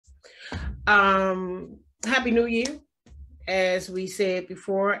Happy New Year, as we said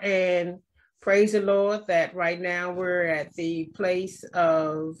before, and praise the Lord that right now we're at the place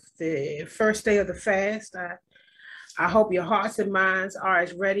of the first day of the fast. I hope your hearts and minds are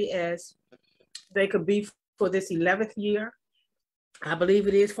as ready as they could be for this 11th year. I believe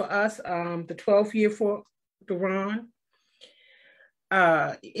it is for us, the 12th year for Duran.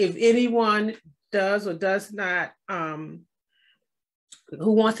 If anyone does or does not,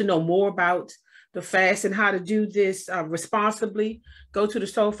 who wants to know more about the fast and how to do this responsibly, go to the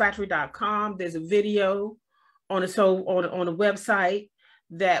soulfactory.com. There's a video on the website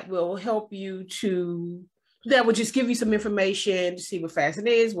that will help you that will just give you some information to see what fasting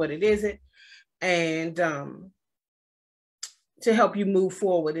is, what it isn't, and to help you move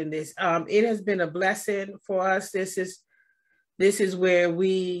forward in this. It has been a blessing for us. This is where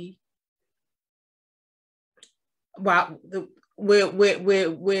we, where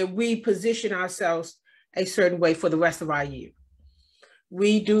we position ourselves a certain way for the rest of our year.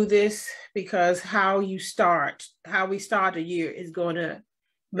 We do this because how we start the year is going to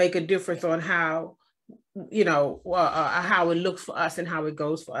make a difference on how, how it looks for us and how it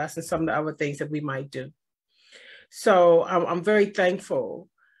goes for us and some of the other things that we might do. So I'm very thankful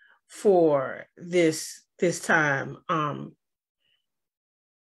for this time.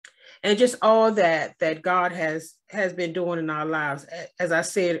 And just all that God has been doing in our lives. As I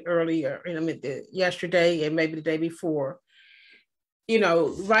said earlier, yesterday and maybe the day before,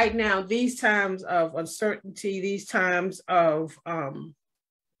 right now, these times of uncertainty, these times of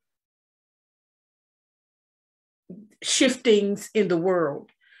shiftings in the world,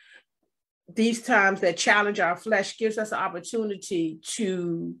 these times that challenge our flesh gives us an opportunity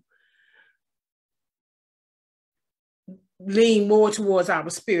to lean more towards our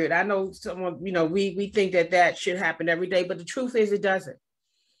spirit. I know someone, we think that should happen every day, but the truth is it doesn't.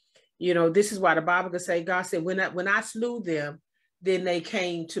 This is why the Bible could say, God said, when I slew them, then they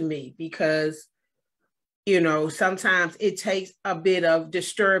came to me, because, sometimes it takes a bit of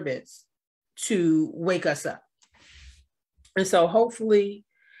disturbance to wake us up. And so hopefully,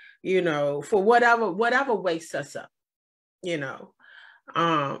 for whatever wakes us up,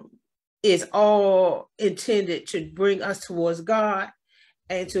 is all intended to bring us towards God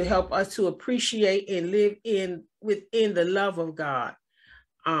and to help us to appreciate and live within the love of God,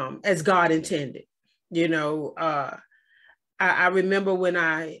 as God intended. I remember when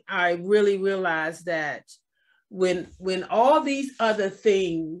I really realized that when all these other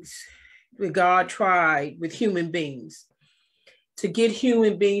things that God tried with human beings to get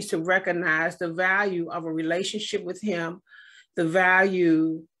human beings to recognize the value of a relationship with Him, the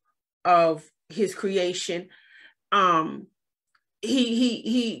value of His creation, God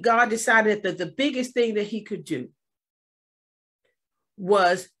decided that the biggest thing that He could do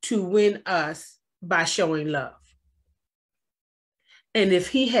was to win us by showing love. And if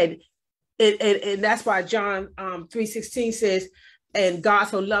He had, and that's why John 3:16 says, and God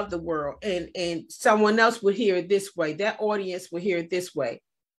so loved the world, and someone else would hear it this way, that audience would hear it this way.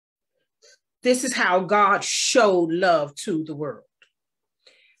 This is how God showed love to the world.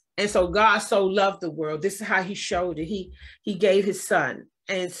 And so God so loved the world. This is how He showed it. He gave His Son.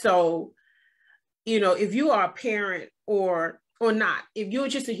 And so, if you are a parent or not, if you're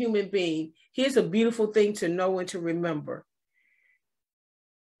just a human being, here's a beautiful thing to know and to remember.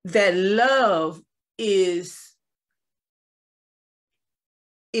 That love is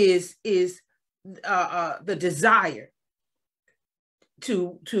the desire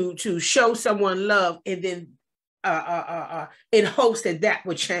to show someone love, and then in hopes that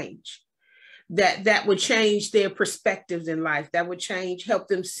would change, that would change their perspectives in life, that would help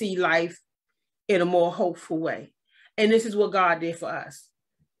them see life in a more hopeful way. And this is what God did for us.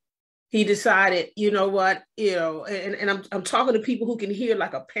 He decided, and I'm talking to people who can hear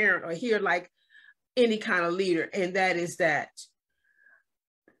like a parent or hear like any kind of leader, and that is that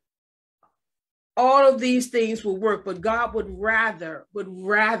all of these things will work, but God would rather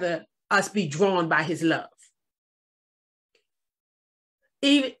us be drawn by His love.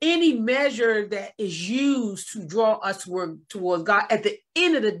 Even any measure that is used to draw us towards God, at the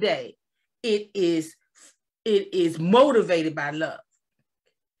end of the day, it is motivated by love.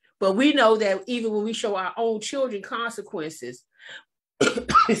 But we know that even when we show our own children consequences,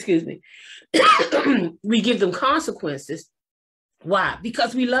 excuse me, we give them consequences. Why?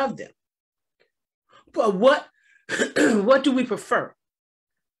 Because we love them. But what do we prefer?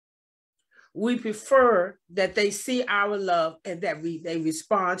 We prefer that they see our love and that they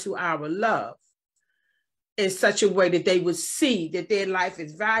respond to our love in such a way that they would see that their life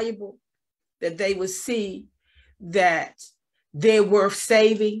is valuable, that they would see that they're worth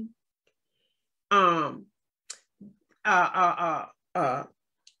saving, um, that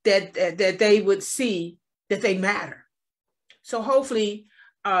they would see that they matter. So hopefully,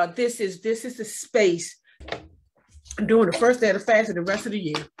 this is the space during the first day of the fast and the rest of the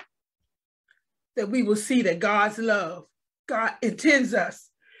year that we will see that God's love, God intends us,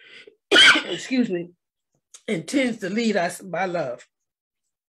 excuse me, intends to lead us by love.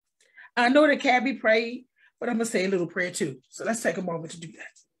 I know that can be prayed, but I'm going to say a little prayer too. So let's take a moment to do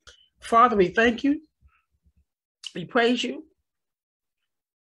that. Father, we thank you. We praise you.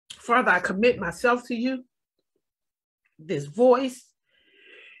 Father, I commit myself to you, this voice,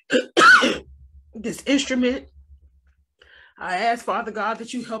 this instrument. I ask, Father God,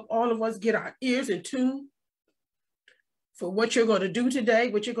 that you help all of us get our ears in tune for what you're going to do today,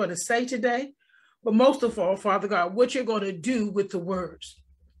 what you're going to say today, but most of all, Father God, what you're going to do with the words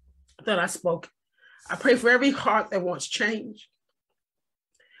that I spoke. I pray for every heart that wants change.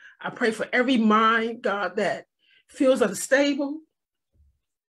 I pray for every mind, God, that feels unstable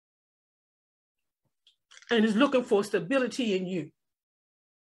and is looking for stability in you.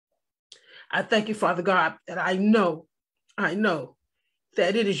 I thank you, Father God, that I know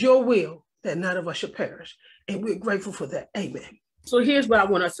that it is your will that none of us should perish. And we're grateful for that. Amen. So here's what I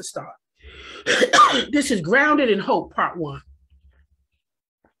want us to start. This is Grounded in Hope, part 1.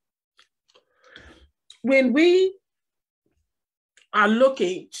 When we are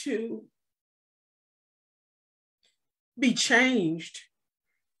looking to be changed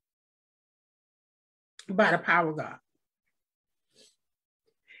by the power of God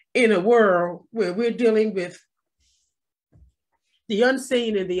in a world where we're dealing with the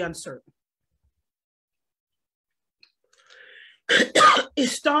unseen and the uncertain, it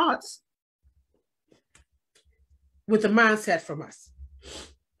starts with a mindset from us,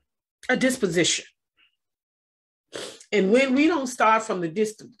 a disposition. And when we don't start from the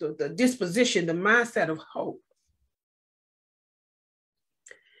disposition, the mindset of hope,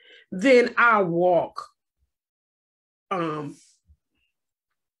 then our walk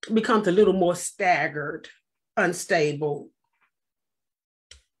becomes a little more staggered, unstable,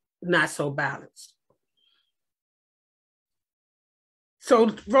 not so balanced.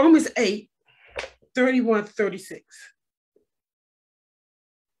 So Romans 8, 31-36.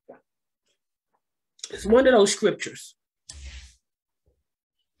 It's one of those scriptures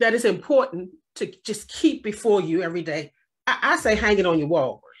that is important to just keep before you every day. I say hang it on your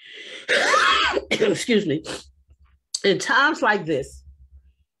wall. Excuse me. In times like this,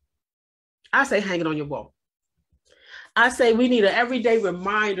 I say hang it on your wall. I say we need an everyday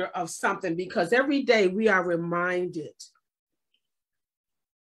reminder of something, because every day we are reminded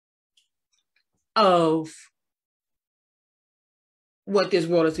of what this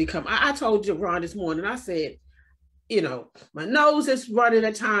world has become. I told Ron this morning, I said, you know, my nose is running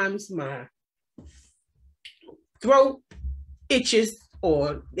at times, my throat itches,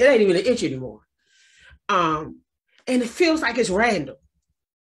 or it ain't even an itch anymore. And it feels like it's random.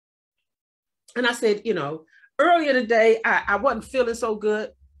 And I said, you know, earlier today, I wasn't feeling so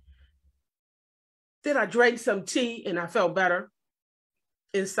good. Then I drank some tea and I felt better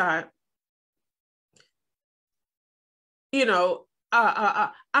inside. You know,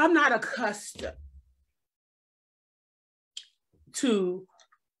 I'm not accustomed to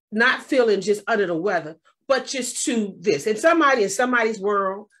not feeling just under the weather, but just to this. And in somebody's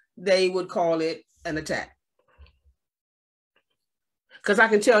world, they would call it an attack. Because I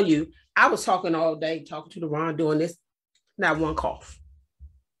can tell you, I was talking all day, talking to the Ron, doing this, not one cough.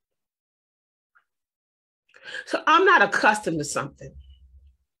 So I'm not accustomed to something.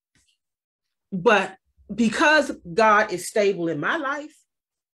 But because God is stable in my life,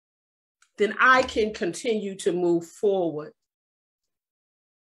 then I can continue to move forward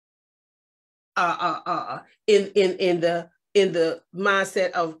in the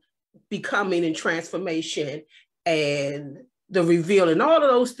mindset of becoming and transformation and the reveal and all of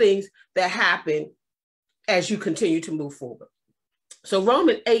those things that happen as you continue to move forward. So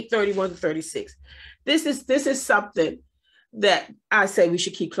Romans 8, 31-36. This is something that I say we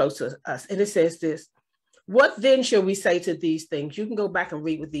should keep close to us. And it says this: what then shall we say to these things? You can go back and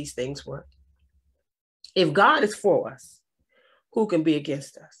read what these things were. If God is for us, who can be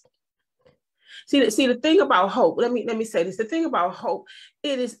against us? See the thing about hope. Let me say this. The thing about hope,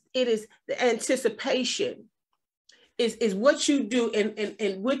 it is the anticipation. Is what you do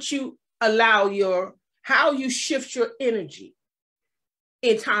and what you allow how you shift your energy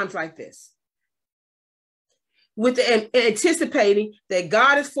in times like this. With the anticipating that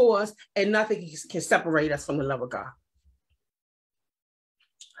God is for us and nothing can separate us from the love of God.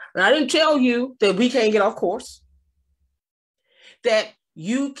 And I didn't tell you that we can't get off course, that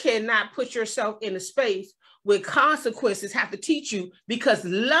you cannot put yourself in a space where consequences have to teach you, because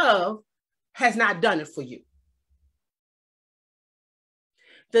love has not done it for you.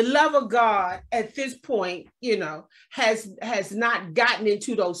 The love of God at this point, has not gotten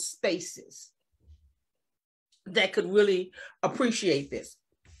into those spaces that could really appreciate this.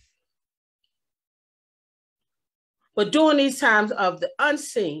 But during these times of the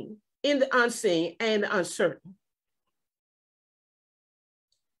unseen, in the unseen and the uncertain,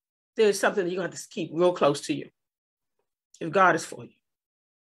 there's something that you're going to have to keep real close to you. If God is for you,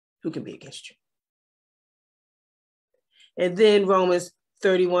 who can be against you? And then Romans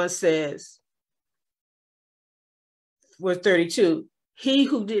 31 says, verse 32,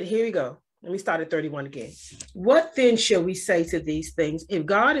 here we go. Let me start at 31 again. What then shall we say to these things? If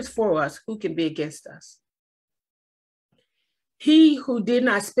God is for us, who can be against us? He who did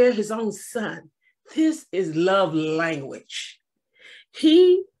not spare his own son. This is love language.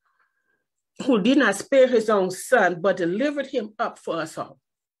 He who did not spare his own son, but delivered him up for us all.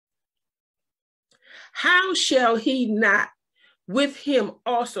 How shall he not with him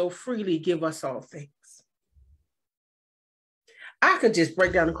also freely give us all things? I could just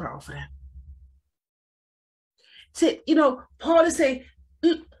break down the crowd for that. So, Paul is saying,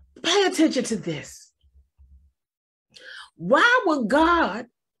 pay attention to this. Why would God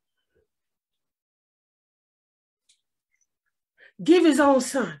give his own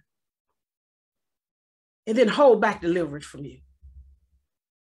son and then hold back deliverance from you?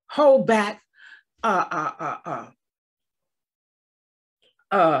 Hold back the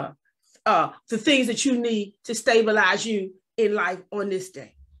things that you need to stabilize you in life on this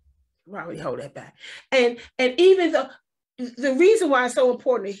day. Why would he hold that back? And even the reason why it's so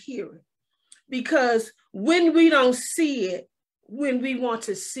important to hear it, because when we don't see it, when we want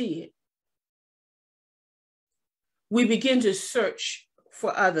to see it, we begin to search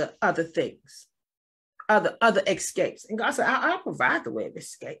for other things, other escapes. And God said, I'll provide the way of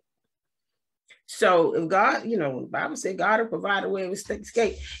escape. So if God, when the Bible said God will provide a way of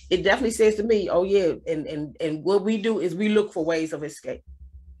escape, it definitely says to me, oh yeah, and what we do is we look for ways of escape.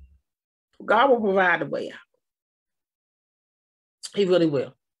 God will provide a way out. He really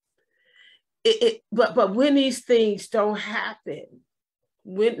will. But when these things don't happen,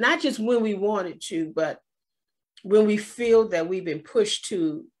 not just when we want it to, but when we feel that we've been pushed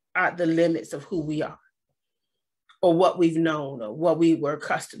to the limits of who we are, or what we've known, or what we were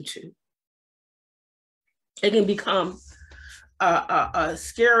accustomed to, it can become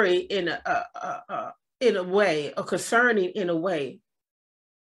scary in a way, or concerning in a way.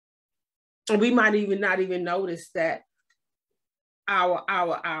 And we might not even notice that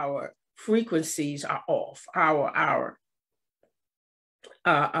our frequencies are off.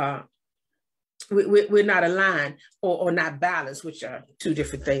 We're not aligned or not balanced, which are two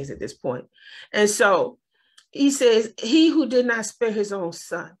different things at this point. And so he says, he who did not spare his own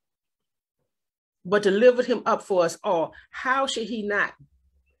son, but delivered him up for us all, how should he not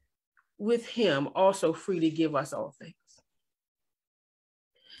with him also freely give us all things?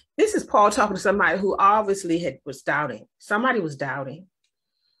 This is Paul talking to somebody who obviously was doubting. Somebody was doubting.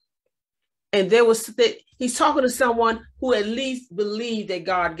 And he's talking to someone who at least believed that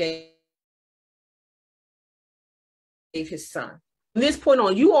God gave his son. From this point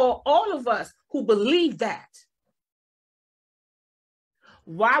on, all of us who believe that,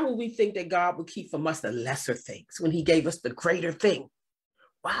 why would we think that God would keep from us the lesser things when he gave us the greater thing?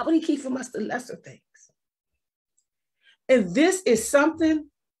 Why would he keep from us the lesser things? And this is something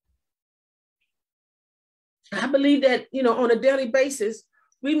I believe that, on a daily basis,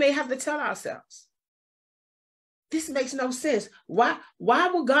 we may have to tell ourselves, this makes no sense. Why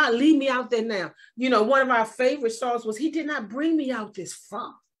would God leave me out there now? One of our favorite songs was, he did not bring me out this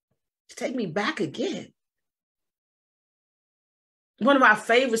far to take me back again. One of our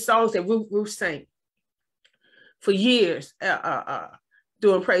favorite songs that Ruth sang for years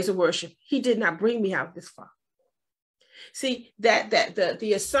doing praise and worship. He did not bring me out this far. See, that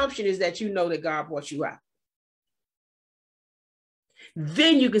the assumption is that that God brought you out.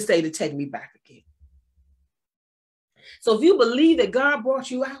 Then you can say to take me back again. So if you believe that God brought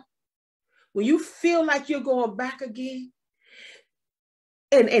you out, when you feel like you're going back again,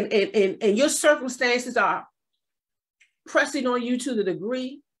 and your circumstances are pressing on you to the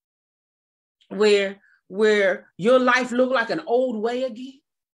degree where your life look like an old way again,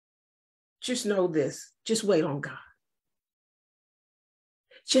 just know this. Just wait on God.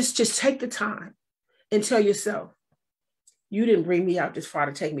 Just take the time and tell yourself, you didn't bring me out this far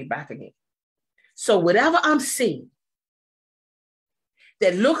to take me back again. So whatever I'm seeing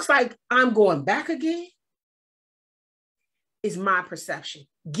that looks like I'm going back again, is my perception.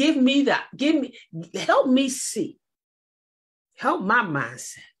 Help me see, help my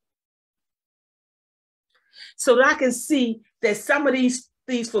mindset so that I can see that some of these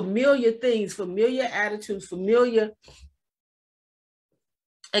familiar things, familiar attitudes, familiar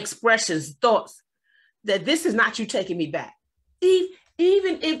expressions, thoughts, that this is not you taking me back.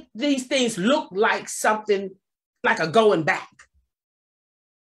 Even if these things look like something like a going back,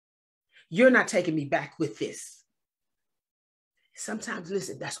 you're not taking me back with this. Sometimes,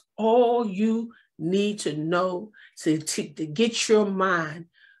 listen, that's all you need to know to get your mind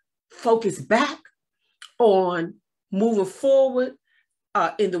focused back on moving forward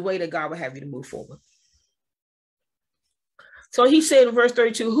in the way that God would have you to move forward. So he said in verse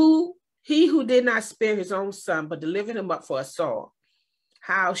 32, he who did not spare his own son, but delivered him up for us all,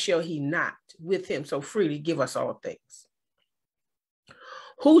 how shall he not with him so freely give us all things?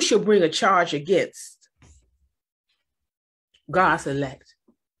 Who shall bring a charge against God's elect?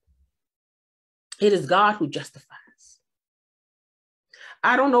 It is God who justifies.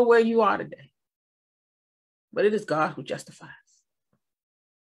 I don't know where you are today, but it is God who justifies.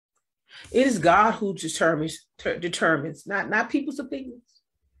 It is God who determines, not people's opinions.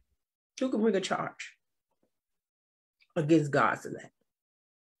 Who can bring a charge against God's elect?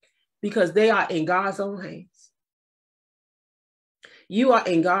 Because they are in God's own hands. You are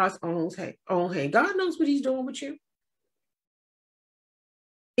in God's own hand. God knows what he's doing with you.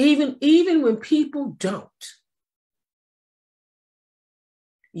 Even when people don't.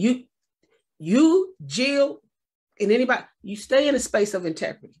 You, Jill, and anybody, you stay in a space of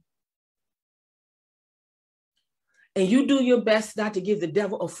integrity. And you do your best not to give the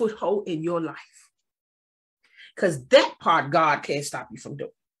devil a foothold in your life. Because that part God can't stop you from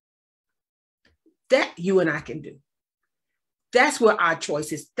doing. That you and I can do. That's where our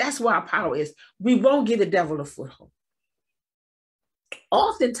choice is. That's where our power is. We won't give the devil a foothold.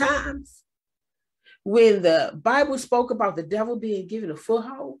 Oftentimes, when the Bible spoke about the devil being given a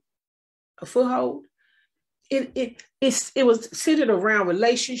foothold, it was centered around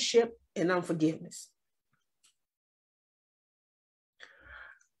relationship and unforgiveness.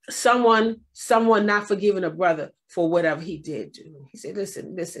 Someone not forgiving a brother for whatever he did do. He said,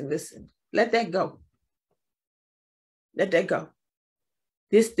 listen, let that go. Let that go.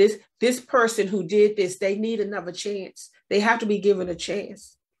 This person who did this, they need another chance. They have to be given a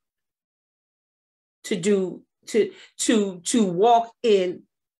chance to walk in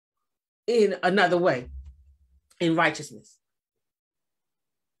another way, in righteousness.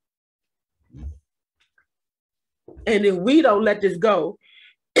 And if we don't let this go,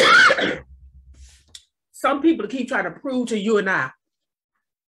 some people keep trying to prove to you and I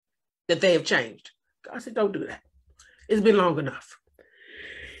that they have changed. God said, don't do that. It's been long enough.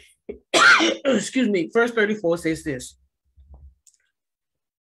 Excuse me. Verse 34 says this.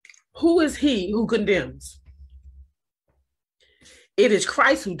 Who is he who condemns? It is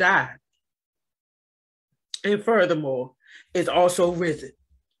Christ who died, and furthermore is also risen,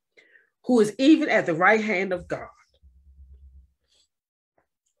 who is even at the right hand of God,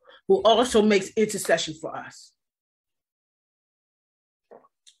 who also makes intercession for us.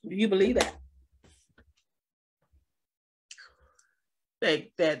 Do you believe that?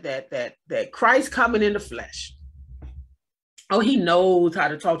 That Christ coming in the flesh. Oh, he knows how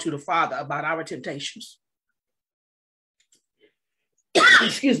to talk to the Father about our temptations.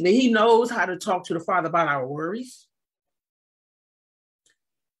 Excuse me. He knows how to talk to the Father about our worries.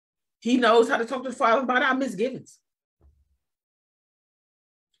 He knows how to talk to the Father about our misgivings.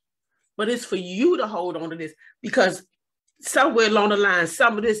 But it's for you to hold on to this, because somewhere along the line,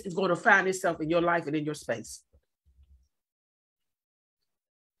 some of this is going to find itself in your life and in your space.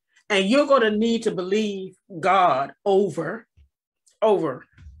 And you're going to need to believe God over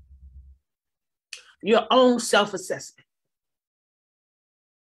your own self-assessment,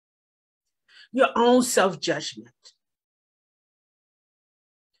 your own self-judgment.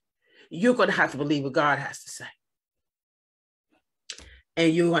 You're going to have to believe what God has to say.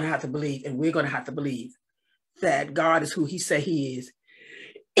 And you're going to have to believe, and we're going to have to believe that God is who he say he is.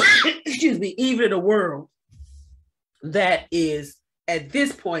 Excuse me, even in a world that is at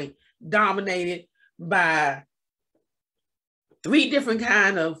this point dominated by 3 different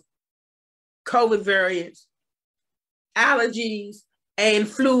kinds of COVID variants, allergies, and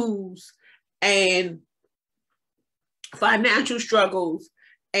flus, and financial struggles,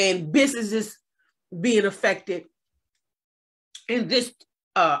 and businesses being affected, and this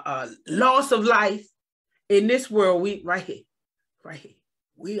loss of life in this world. Right here,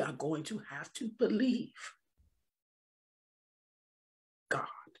 we are going to have to believe God.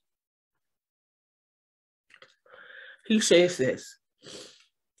 He says this,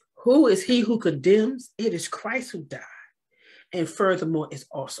 who is he who condemns? It is Christ who died, and furthermore is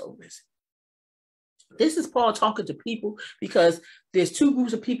also risen. This is Paul talking to people because there's two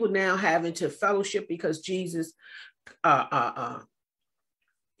groups of people now having to fellowship because Jesus, because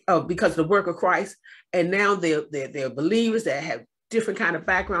of the work of Christ, and now they're believers that have different kind of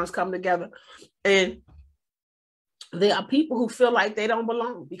backgrounds come together, and there are people who feel like they don't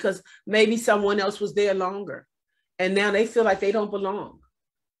belong because maybe someone else was there longer, and now they feel like they don't belong.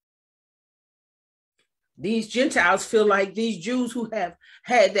 These Gentiles feel like these Jews who have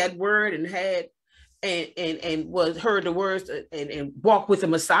had that word and had and was heard the words and walked with the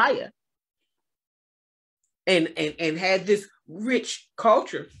Messiah and had this rich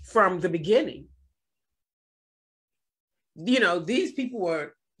culture from the beginning. You know, these people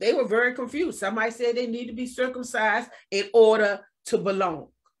were very confused. Somebody said they need to be circumcised in order to belong.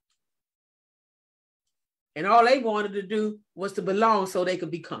 And all they wanted to do was to belong so they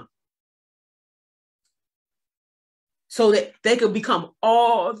could become. So that they could become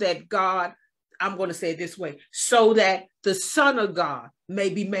all that God, I'm going to say it this way, so that the Son of God may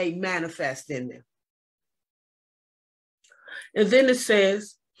be made manifest in them. And then it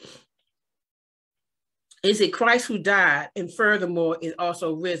says, is it Christ who died and furthermore is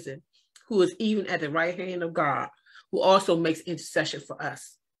also risen, who is even at the right hand of God, who also makes intercession for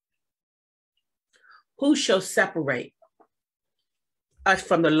us? Who shall separate us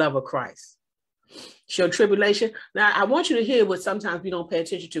from the love of Christ? Shall tribulation? Now, I want you to hear what sometimes we don't pay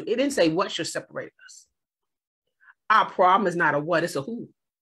attention to. It didn't say what shall separate us. Our problem is not a what, it's a who.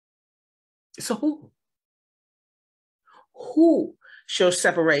 It's a who. Who shall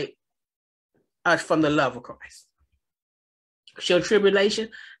separate us from the love of Christ? Shall tribulation?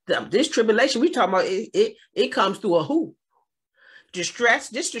 This tribulation we talking about, it comes through a who. Distress,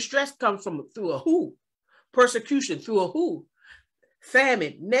 this distress comes through a who. Persecution through a who.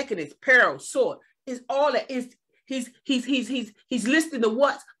 Famine, nakedness, peril, sword. Is all that is. He's listing the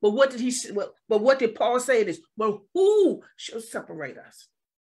what's, but what did he? But what did Paul say? This, but who shall separate us?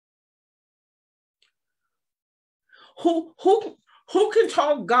 Who can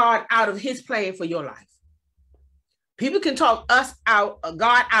talk God out of His plan for your life? People can talk us out,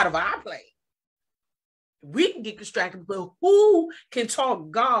 God out of our plan. We can get distracted, but who can talk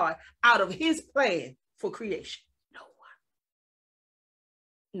God out of His plan for creation? No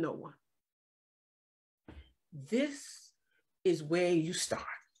one. No one. This is where you start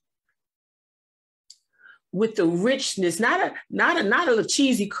with the richness, not a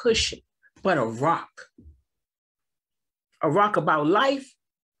cheesy cushion, but a rock about life,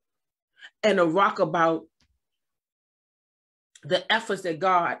 and a rock about the efforts that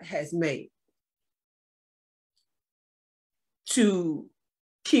God has made to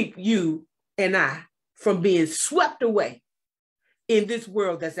keep you and I from being swept away in this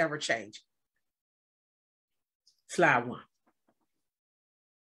world that's ever changing. Slide one.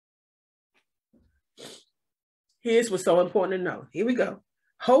 Here's what's so important to know. Here we go.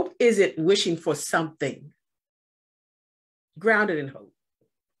 Hope isn't wishing for something. Grounded in hope.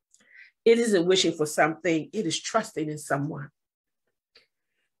 It isn't wishing for something. It is trusting in someone.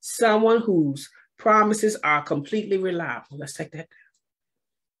 Someone whose promises are completely reliable. Let's take that down.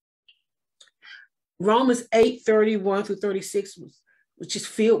 Romans 8:31-36 was just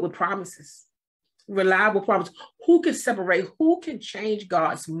filled with promises. Reliable promise. Who can separate? Who can change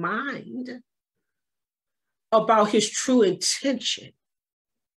God's mind about His true intention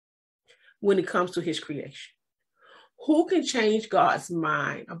when it comes to His creation? Who can change God's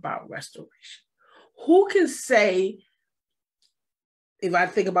mind about restoration? Who can say, if I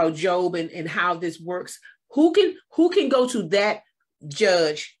think about Job and how this works, who can go to that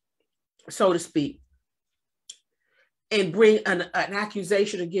judge, so to speak, and bring an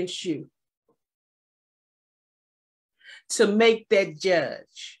accusation against you to make that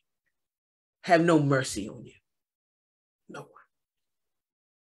judge have no mercy on you? No one.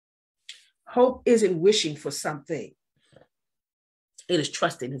 Hope isn't wishing for something. It is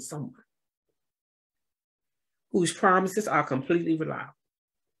trusting in someone whose promises are completely reliable.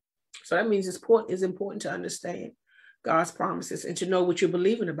 So that means it's important to understand God's promises and to know what you're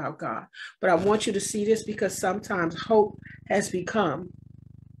believing about God. But I want you to see this because sometimes hope has become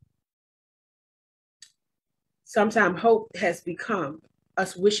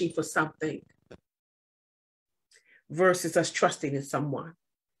us wishing for something versus us trusting in someone.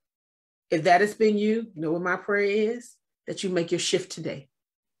 If that has been you, you know what my prayer is? That you make your shift today.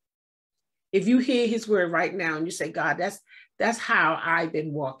 If you hear His word right now and you say, God, that's how I've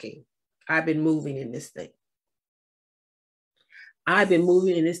been walking. I've been moving in this thing. I've been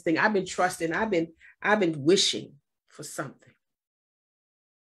moving in this thing. I've been trusting. I've been wishing for something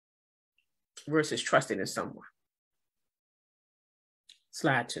versus trusting in someone.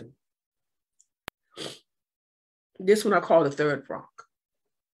 Slide 2. This one I call the third prong.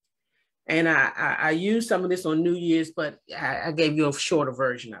 And I used some of this on New Year's, but I gave you a shorter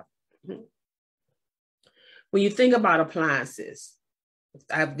version of it. When you think about appliances,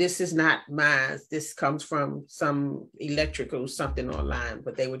 this is not mine. This comes from some electrical something online,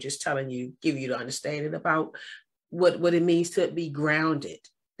 but they were just telling you, give you the understanding about what it means to be grounded,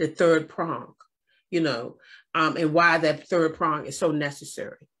 the third prong, and why that third prong is so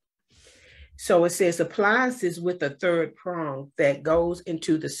necessary. So it says appliances with a third prong that goes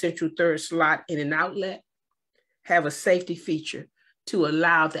into the central third slot in an outlet have a safety feature to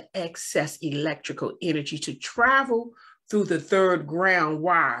allow the excess electrical energy to travel through the third ground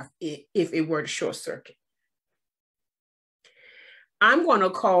wire if it were to short circuit. I'm going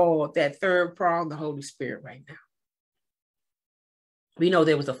to call that third prong the Holy Spirit right now. We know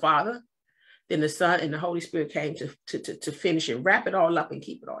there was a Father, then the Son, and the Holy Spirit came to finish and wrap it all up and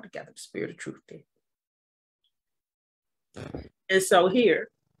keep it all together. The Spirit of truth did. And so here,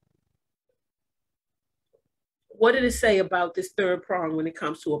 what did it say about this third prong when it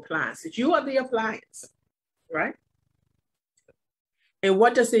comes to appliances? You are the appliance, right? And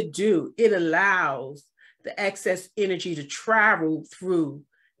what does it do? It allows the excess energy to travel through.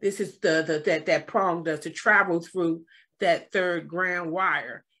 This is that prong does, to travel through that third ground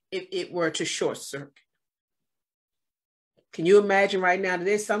wire if it were to short circuit. Can you imagine right now that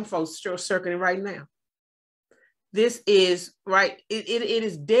there's some folks short circuiting right now? This is right. It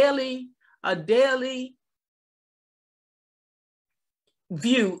is a daily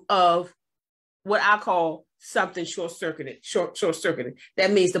view of what I call something short-circuited.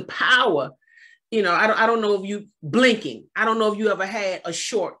 That means the power, I don't know if you blinking. I don't know if you ever had a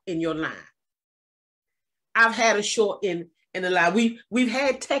short in your line. I've had a short in the line. We've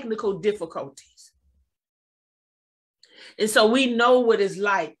had technical difficulties. And so we know what it's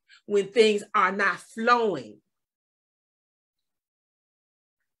like when things are not flowing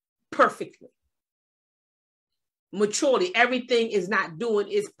perfectly. Maturely, everything is not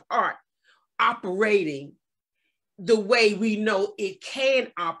doing its part, operating the way we know it can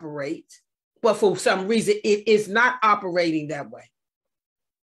operate, but for some reason it is not operating that way.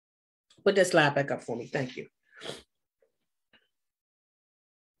 Put that slide back up for me. Thank you.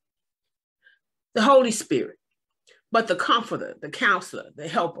 The Holy Spirit, but the comforter, the counselor, the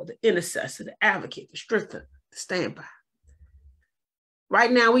helper, the intercessor, the advocate, the strengthener, the standby.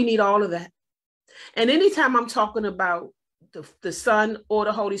 Right now, we need all of that. And anytime I'm talking about the Son or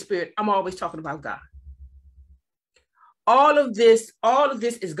the Holy Spirit, I'm always talking about God. All of this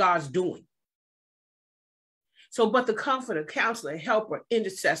is God's doing. So, but the comforter, counselor, helper,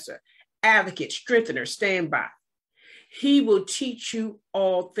 intercessor, advocate, strengthener, standby, he will teach you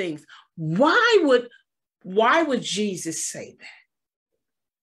all things. Why would Jesus say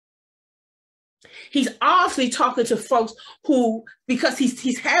that? He's obviously talking to folks who, because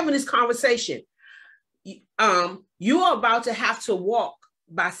he's having this conversation, you are about to have to walk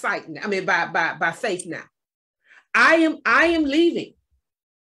by sight. I mean, by faith now. I am leaving.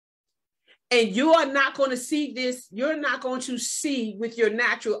 And you are not going to see this. You're not going to see with your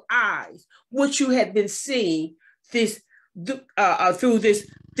natural eyes what you have been seeing through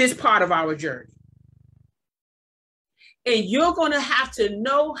this part of our journey. And you're going to have to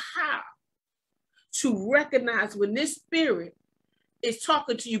know how to recognize when this spirit is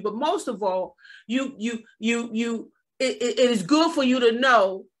talking to you. But most of all, it is good for you to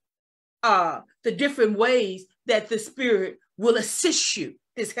know the different ways that the spirit will assist you,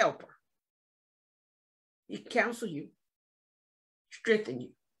 this helper. He counsel you, strengthen you,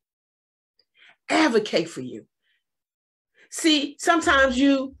 advocate for you. See, sometimes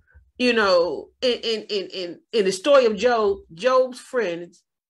in the story of Job, Job's friends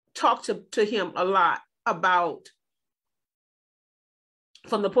talked to him a lot about,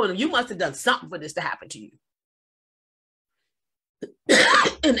 from the point of, you must have done something for this to happen to you.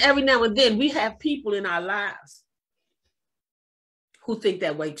 And every now and then we have people in our lives who think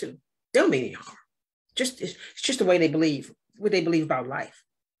that way too. They don't mean any harm. It's just the way they believe, what they believe about life.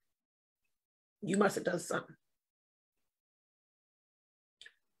 You must have done something.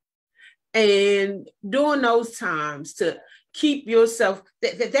 And during those times, to keep yourself,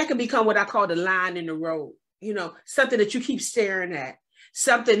 that can become what I call the line in the road. Something that you keep staring at,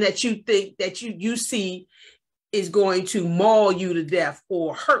 something that you think that you see is going to maul you to death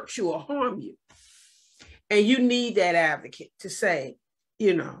or hurt you or harm you. And you need that advocate to say,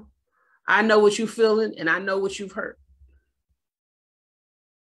 I know what you're feeling and I know what you've heard.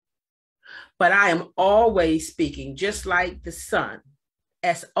 But I am always speaking, just like the Son,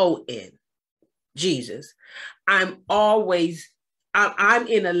 S-O-N, Jesus. I'm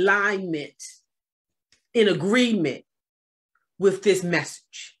in alignment, in agreement with this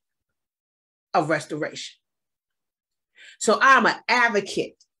message of restoration. So I'm an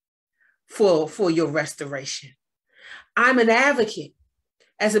advocate for your restoration. I'm an advocate.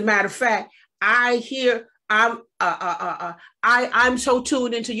 As a matter of fact, I'm so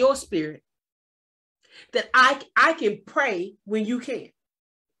tuned into your spirit that I can pray when you can,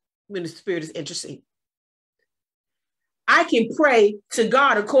 when the spirit is interceding. I can pray to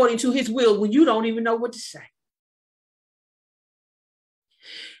God according to his will when you don't even know what to say.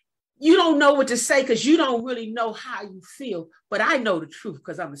 You don't know what to say because you don't really know how you feel, but I know the truth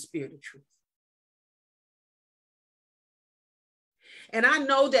because I'm the spirit of truth. And I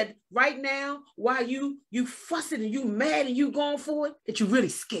know that right now, while you fussing and you mad and you going for it, that you're really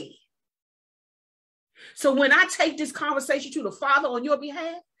scared. So when I take this conversation to the Father on your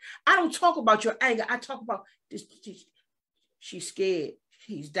behalf, I don't talk about your anger. I talk about this. She's scared.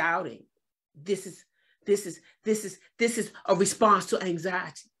 She's doubting. This is a response to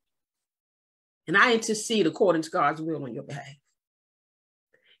anxiety. And I intercede according to God's will on your behalf.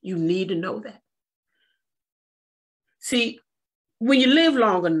 You need to know that. See, when you live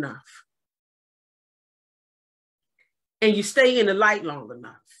long enough and you stay in the light long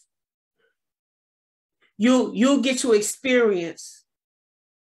enough, you'll get to experience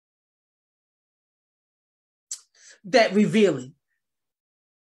that revealing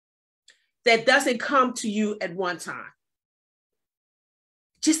that doesn't come to you at one time.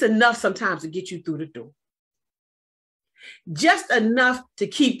 Just enough sometimes to get you through the door. Just enough to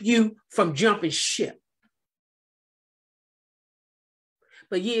keep you from jumping ship.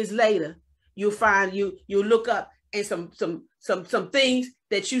 But years later, you'll find you'll look up and some things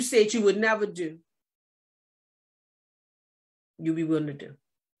that you said you would never do, you'll be willing to do.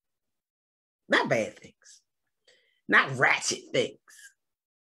 Not bad things, not ratchet things.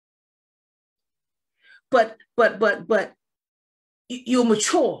 But you'll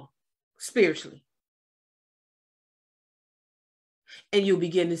mature spiritually. And you'll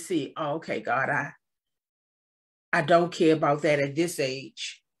begin to see, oh, okay, God, I don't care about that at this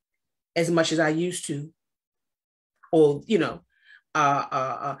age as much as I used to. Or,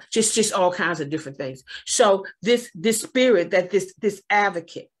 just all kinds of different things. So this spirit, that this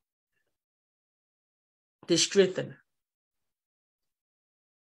advocate, this strengthener,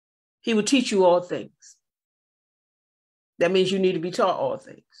 he will teach you all things. That means you need to be taught all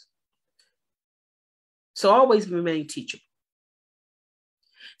things. So always remain teachable.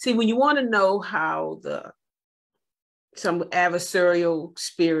 See, when you want to know how some adversarial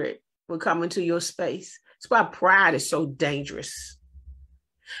spirit will come into your space, that's why pride is so dangerous.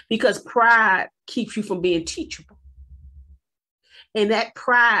 Because pride keeps you from being teachable. And that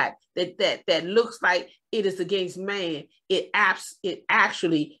pride that looks like it is against man, it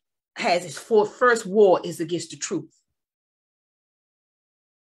actually has its first war is against the truth.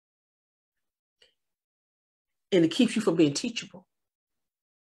 And it keeps you from being teachable.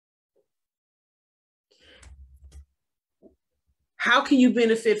 How can you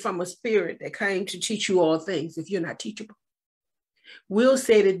benefit from a spirit that came to teach you all things if you're not teachable? Will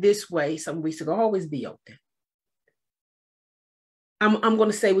said it this way some weeks ago, always be open. I'm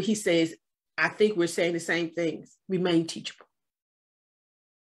going to say what he says. I think we're saying the same things. Remain teachable.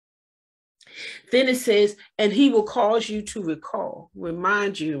 Then it says, and he will cause you to recall,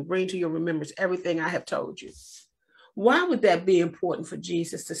 remind you, bring to your remembrance everything I have told you. Why would that be important for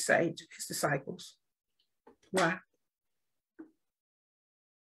Jesus to say to his disciples? Why?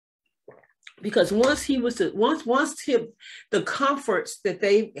 Because once the comforts that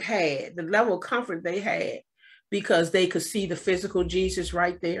they had, the level of comfort they had, because they could see the physical Jesus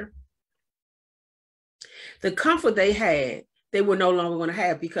right there, the comfort they had, they were no longer going to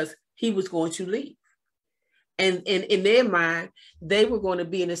have because he was going to leave. And in their mind, they were going to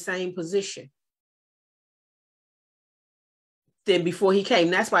be in the same position than before he came.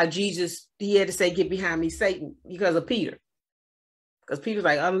 That's why Jesus, he had to say, get behind me, Satan, because of Peter. Because Peter's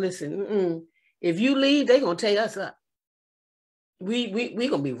like, oh, listen, if you leave, they're going to take us up. We're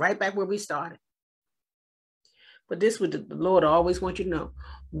going to be right back where we started. But this would the Lord always want you to know.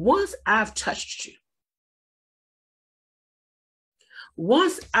 Once I've touched you,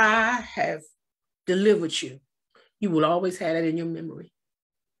 once I have delivered you, you will always have that in your memory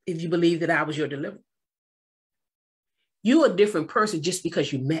if you believe that I was your deliverer. You're a different person just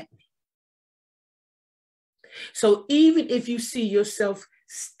because you met me. So even if you see yourself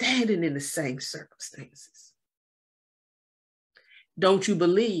standing in the same circumstances, don't you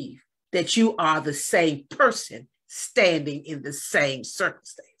believe that you are the same person standing in the same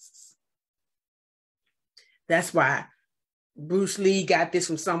circumstances. That's why Bruce Lee got this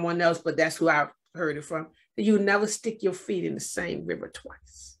from someone else, but that's who I heard it from. You never stick your feet in the same river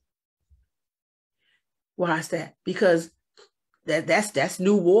twice. Why is that? Because that's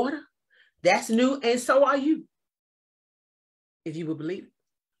new water. That's new, and so are you, if you will believe it.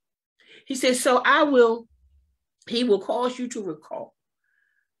 He says, so he will cause you to recall.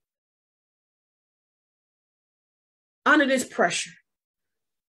 Under this pressure,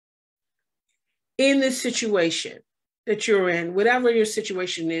 in this situation that you're in, whatever your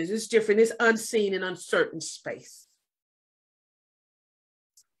situation is, it's different, it's unseen and uncertain space.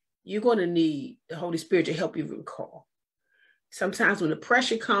 You're going to need the Holy Spirit to help you recall. Sometimes when the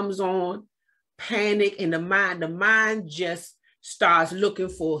pressure comes on, panic in the mind just starts looking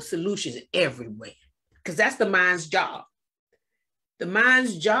for solutions everywhere, because that's the mind's job. The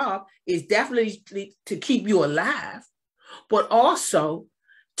mind's job is definitely to keep you alive, but also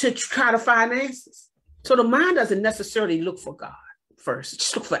to try to find answers. So the mind doesn't necessarily look for God first,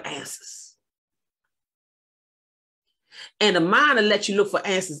 just look for answers. And the mind will let you look for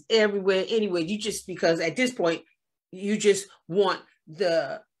answers everywhere, anyway. Because at this point, you just want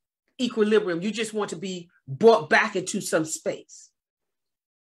the equilibrium. You just want to be brought back into some space.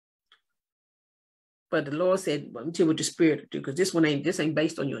 But the Lord said, let me tell you what the Spirit will do, because this ain't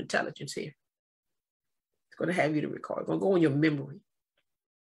based on your intelligence here. It's going to have you to recall. It's going to go on your memory.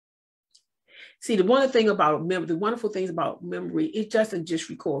 See, the wonderful things about memory, it doesn't just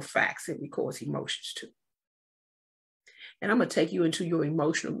record facts, it records emotions too. And I'm going to take you into your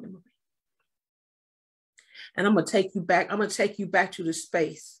emotional memory. And I'm going to take you back to a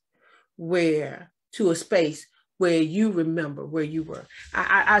space where you remember where you were.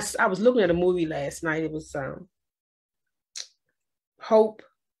 I was looking at a movie last night. It was Hope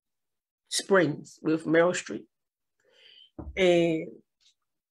Springs with Meryl Streep. And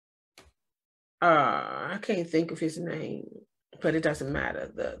I can't think of his name, but it doesn't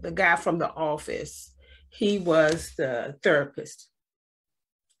matter. The guy from The Office, he was the therapist.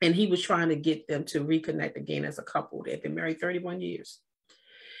 And he was trying to get them to reconnect again as a couple. They've been married 31 years.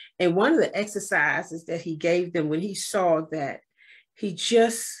 And one of the exercises that he gave them, when he saw that he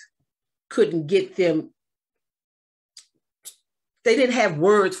just couldn't get them, they didn't have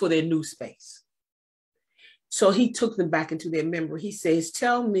words for their new space. So he took them back into their memory. He says,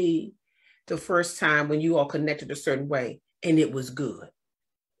 tell me the first time when you all connected a certain way and it was good.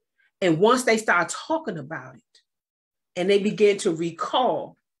 And once they start talking about it and they begin to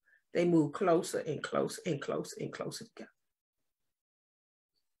recall, they move closer and closer and closer and closer together.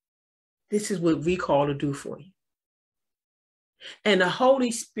 This is what recall will do for you. And the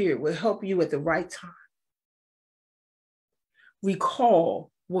Holy Spirit will help you at the right time.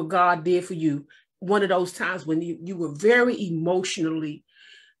 Recall what God did for you. One of those times when you were very emotionally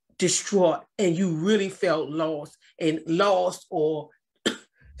distraught and you really felt lost or,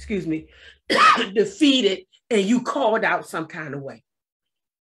 excuse me, defeated, and you called out some kind of way.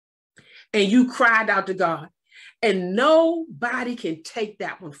 And you cried out to God. And nobody can take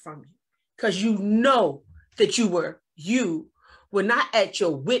that one from you, because you know that you were not at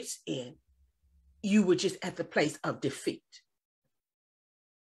your wits' end. You were just at the place of defeat.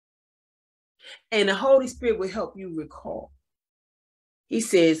 And the Holy Spirit will help you recall. He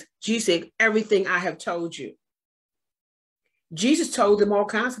says, Jesus said, everything I have told you. Jesus told them all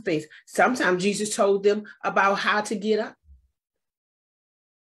kinds of things. Sometimes Jesus told them about how to get up.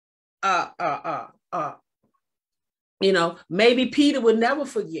 Maybe Peter would never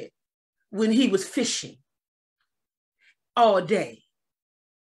forget when he was fishing all day.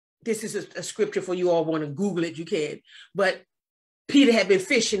 This is a scripture for you all want to Google it, you can. But Peter had been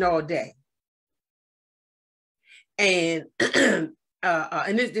fishing all day. And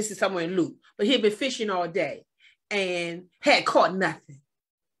this is somewhere in Luke, but he had been fishing all day and had caught nothing.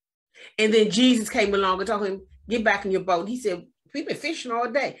 And then Jesus came along and told him, get back in your boat. He said, we've been fishing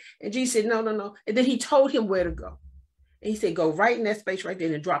all day. And Jesus said, no. And then he told him where to go. And he said, go right in that space right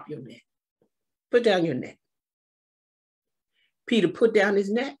there and drop your net. Put down your net. Peter put down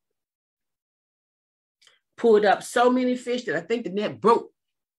his net, pulled up so many fish that I think the net broke.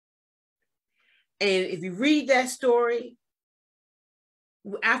 And if you read that story,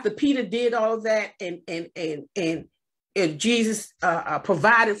 after Peter did all that and Jesus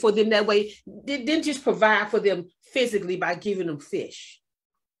provided for them that way, didn't just provide for them physically by giving them fish,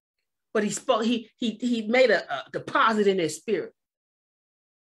 but he made a deposit in their spirit.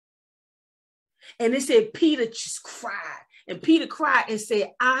 And it said Peter just cried, and Peter cried and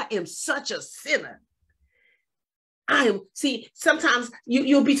said, I am such a sinner. See, sometimes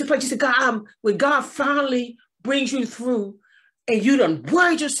you'll be surprised. You say, God, when God finally brings you through and you done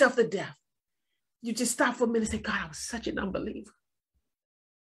worried yourself to death, you just stop for a minute and say, God, I was such an unbeliever.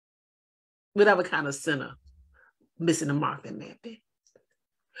 Whatever kind of sinner missing the mark that may have been.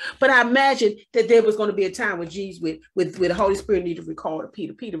 But I imagine that there was going to be a time when Jesus, with the Holy Spirit, needed to recall to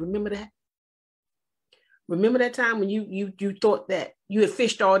Peter. Peter, remember that? Remember that time when you thought that you had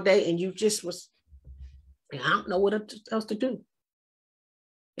fished all day and you just was, I don't know what else to do.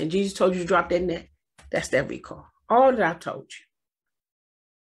 And Jesus told you to drop that net. That's that recall. All that I told you.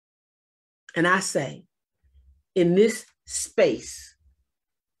 And I say, in this space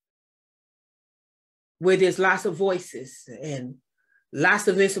where there's lots of voices and lots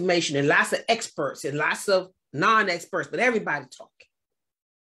of information and lots of experts and lots of non-experts, but everybody talking.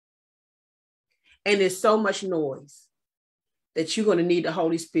 And there's so much noise that you're going to need the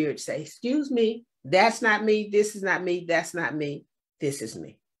Holy Spirit to say, excuse me, that's not me. This is not me. That's not me. This is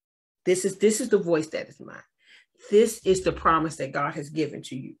me. This is the voice that is mine. This is the promise that God has given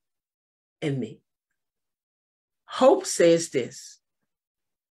to you and me. Hope says this.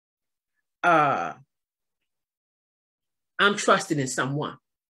 I'm trusting in someone.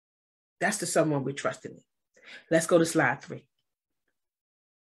 That's the someone we're trusting in. Let's go to slide 3.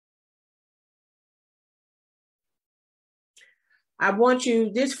 I want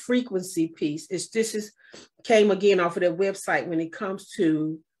you, this frequency piece came again off of their website when it comes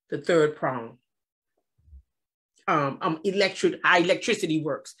to the third prong. How electricity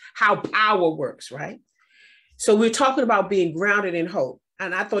works, how power works, right? So we're talking about being grounded in hope.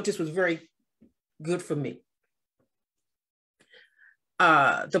 And I thought this was very good for me.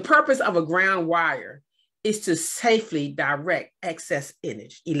 The purpose of a ground wire is to safely direct excess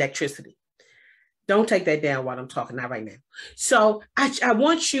energy, electricity. Don't take that down while I'm talking, not right now. So I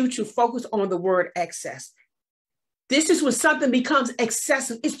want you to focus on the word excess. This is when something becomes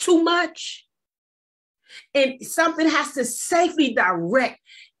excessive. It's too much. And something has to safely direct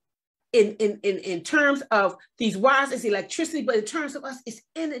in terms of these wires, it's electricity, but in terms of us, it's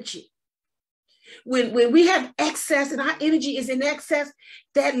energy. When we have excess and our energy is in excess,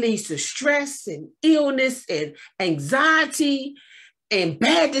 that leads to stress and illness and anxiety and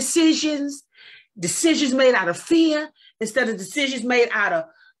bad decisions made out of fear instead of decisions made out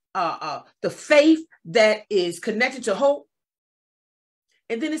of the faith that is connected to hope.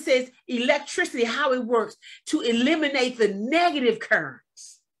 And then it says electricity, how it works to eliminate the negative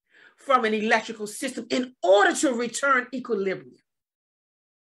currents from an electrical system in order to return equilibrium.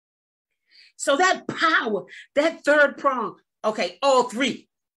 So that power, that third prong, okay, all three.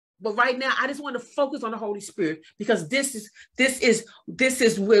 But right now, I just want to focus on the Holy Spirit because this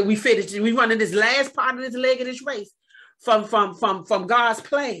is where we finish. We run in this last part of this leg of this race from God's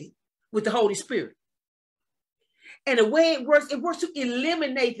plan with the Holy Spirit. And the way it works to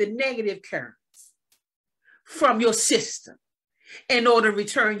eliminate the negative currents from your system in order to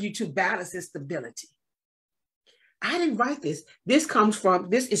return you to balance and stability. I didn't write this. This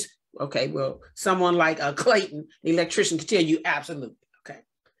is, okay, well, someone like Clayton, the electrician, can tell you absolutely. Okay.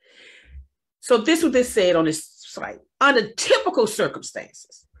 So this is what they said on this site. Under typical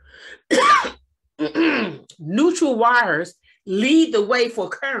circumstances, neutral wires lead the way for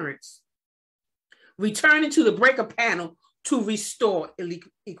currents, returning to the breaker panel to restore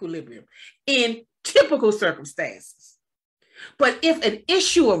equilibrium in typical circumstances. But if an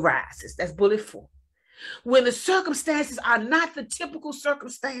issue arises, that's bullet 4, when the circumstances are not the typical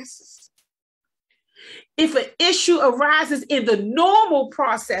circumstances, if an issue arises in the normal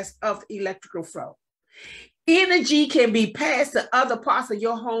process of electrical flow, energy can be passed to other parts of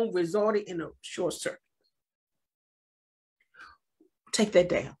your home, resulting in a short circuit. Take that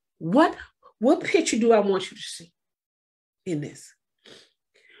down. What picture do I want you to see in this?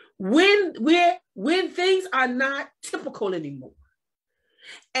 When things are not typical anymore,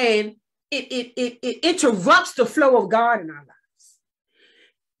 and it interrupts the flow of God in our lives,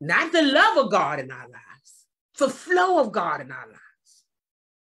 not the love of God in our lives, the flow of God in our lives.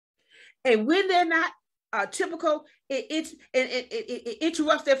 And when they're not typical, it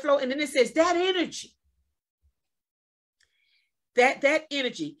interrupts their flow, and then it says that energy, that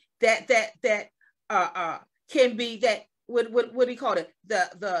energy that can be that. What do you call it?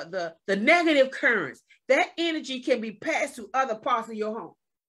 The negative currents. That energy can be passed to other parts of your home.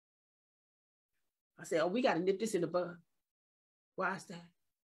 I say, oh, we got to nip this in the bud. Why is that?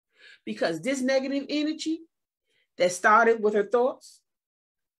 Because this negative energy that started with her thoughts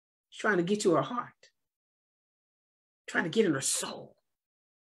is trying to get to her heart, trying to get in her soul,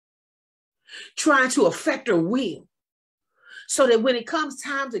 trying to affect her will. so that when it comes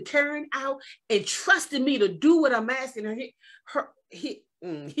time to carrying out and trusting me to do what I'm asking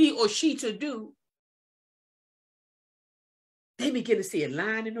he or she to do, they begin to see a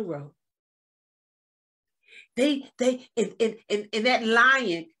line in the road. And that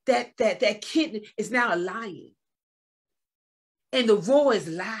lion, that kitten is now a lion. And the roar is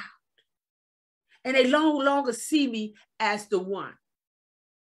loud. And they no longer see me as the one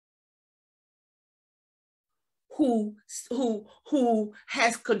who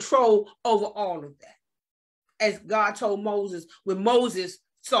has control over all of that. As God told Moses, when Moses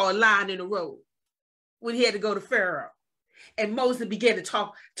saw a lion in the road, when he had to go to Pharaoh. And Moses began to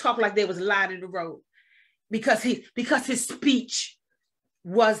talk like there was a lion in the road because his speech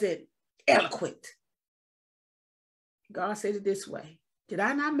wasn't eloquent. God said it this way: did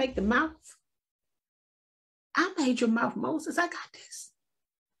I not make the mouth? I made your mouth, Moses. I got this.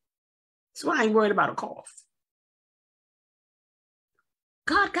 So I ain't worried about a cough.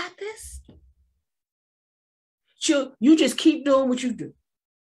 God got this. You just keep doing what you do.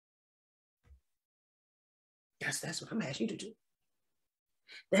 That's what I'm asking you to do.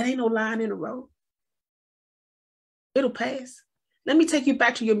 That ain't no line in the road. It'll pass. Let me take you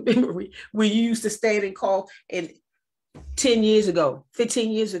back to your memory where you used to stand and call 10 years ago,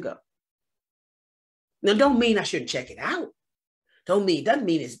 15 years ago. Now, don't mean I shouldn't check it out. Doesn't mean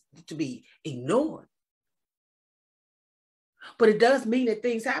it's to be ignored. But it does mean that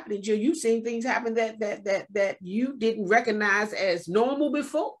things happen. And you've seen things happen that you didn't recognize as normal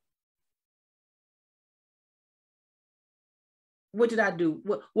before. What did I do?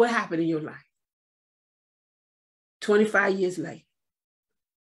 What happened in your life? 25 years later.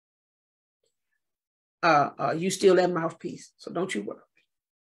 You still that mouthpiece. So don't you worry.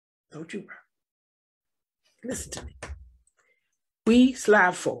 Don't you worry. Listen to me.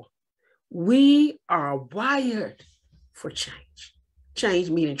 Slide 4. We are wired for change. Change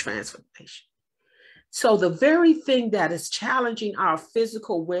meaning transformation. So the very thing that is challenging our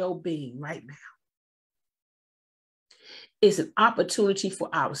physical well-being right now is an opportunity for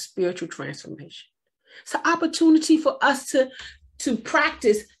our spiritual transformation. It's an opportunity for us to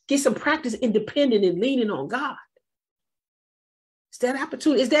practice, get some practice independent and leaning on God. It's that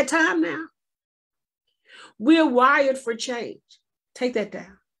opportunity. It's that time now. We're wired for change. Take that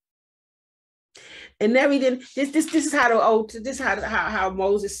down. And everything. This is how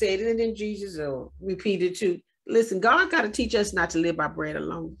Moses said it, and then Jesus repeated too. Listen, God got to teach us not to live by bread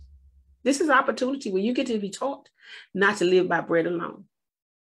alone. This is an opportunity where you get to be taught not to live by bread alone,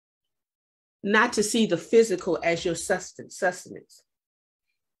 not to see the physical as your sustenance,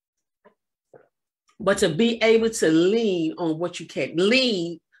 but to be able to lean on what you can.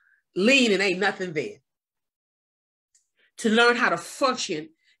 Lean and ain't nothing there. To learn how to function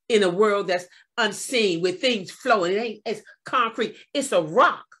in a world that's unseen, with things flowing. It ain't as concrete. It's a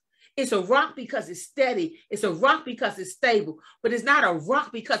rock. It's a rock because it's steady. It's a rock because it's stable. But it's not a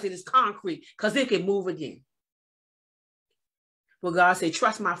rock because it is concrete, because it can move again. Well, God said,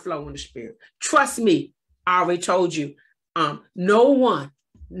 trust my flow in the spirit. Trust me. I already told you, no one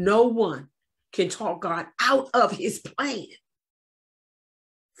can talk God out of his plan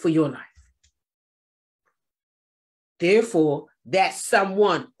for your life. Therefore, that's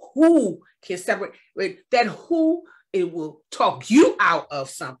someone who can separate, that who it will talk you out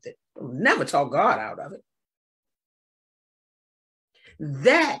of something. It'll never talk God out of it.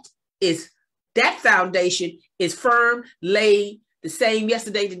 That foundation is firm, laid, the same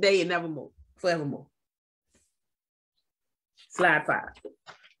yesterday, today, and nevermore, forevermore. Slide 5.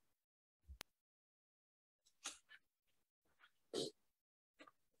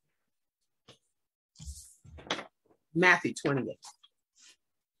 Matthew 28.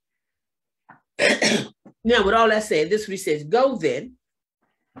 Now, with all that said, this is what he says: go then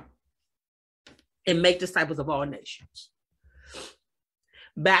and make disciples of all nations,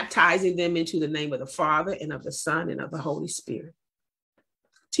 baptizing them into the name of the Father and of the Son and of the Holy Spirit,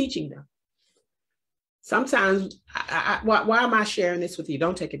 teaching them. Sometimes, why am I sharing this with you?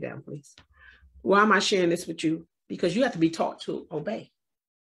 Don't take it down, please. Why am I sharing this with you? Because you have to be taught to obey.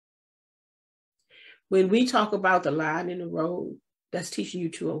 When we talk about the line in the road, that's teaching you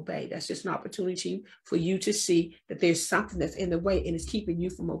to obey. That's just an opportunity for you to see that there's something that's in the way and it's keeping you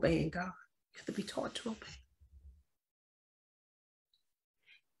from obeying God. You have to be taught to obey.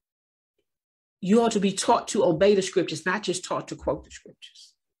 You ought to be taught to obey the scriptures, not just taught to quote the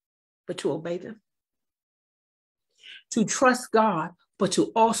scriptures, but to obey them. To trust God, but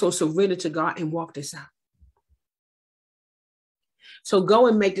to also surrender to God and walk this out. So go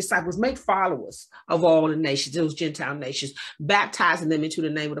and make disciples, make followers of all the nations, those Gentile nations, baptizing them into the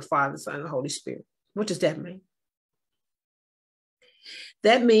name of the Father, the Son, and the Holy Spirit. What does that mean?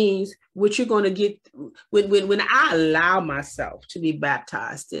 That means what you're going to get when I allow myself to be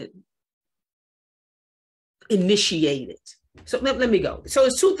baptized and initiated. So let me go. So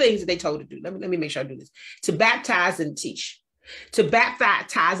it's two things that they told to do. Let me make sure I do this. To baptize and teach. To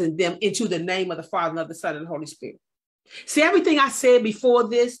baptizing them into the name of the Father, and of the Son, and the Holy Spirit. See, everything I said before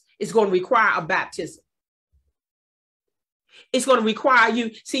this is going to require a baptism. It's going to require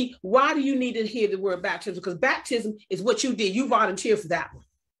you. See, why do you need to hear the word baptism? Because baptism is what you did. You volunteered for that one.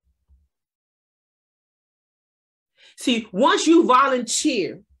 See, once you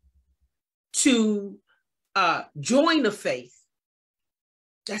volunteer to join the faith,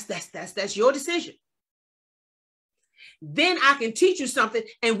 that's your decision. Then I can teach you something,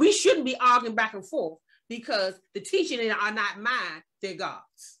 and we shouldn't be arguing back and forth because the teaching are not mine, they're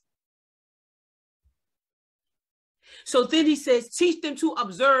God's. So then he says, teach them to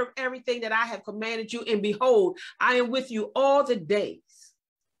observe everything that I have commanded you, and behold, I am with you all the days.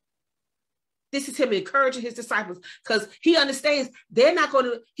 This is him encouraging his disciples because he understands he's not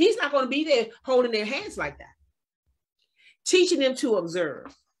going to be there holding their hands like that. Teaching them to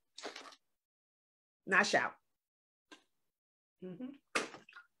observe, not shout. You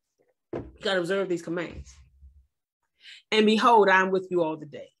got to observe these commands. And behold, I am with you all the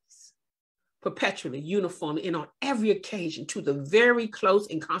days, perpetually, uniformly, and on every occasion to the very close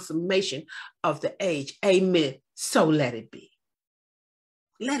and consummation of the age. Amen. So let it be.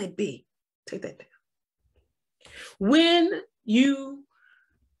 Let it be. Take that down. When you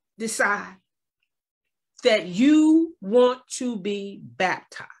decide that you want to be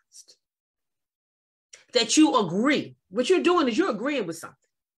baptized, that you agree, what you're doing is you're agreeing with something.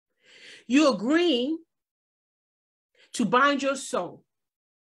 You're agreeing to bind your soul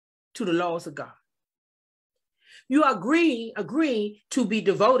to the laws of God. You are agreeing to be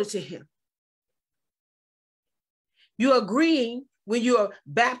devoted to him. You're agreeing when you are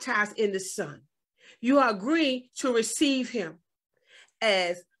baptized in the Son. You are agreeing to receive him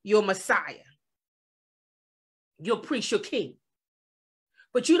as your Messiah, your priest, your king.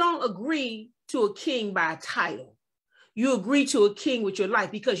 But you don't agree to a king by a title. You agree to a king with your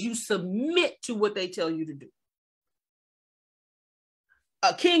life because you submit to what they tell you to do.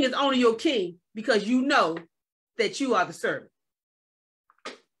 A king is only your king because you know that you are the servant.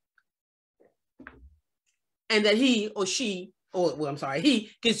 And that he or she, he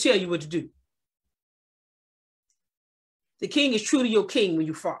can tell you what to do. The king is true to your king when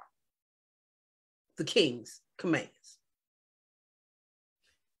you follow the king's commands.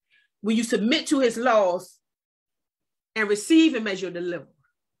 When you submit to his laws and receive him as your deliverer,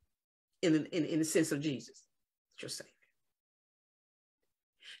 in the sense of Jesus, your Savior.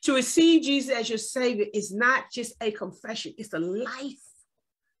 To receive Jesus as your Savior is not just a confession, it's a life.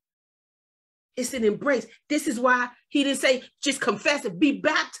 It's an embrace. This is why he didn't say just confess it, be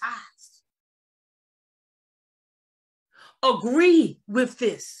baptized. Agree with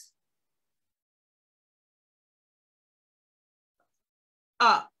this.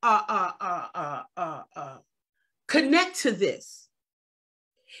 Connect to this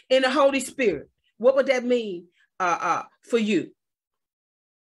in the Holy Spirit. What would that mean for you?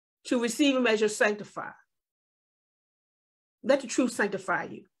 To receive him as your sanctifier. Let the truth sanctify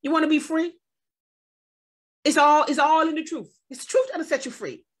you. You want to be free? It's all in the truth. It's the truth that'll set you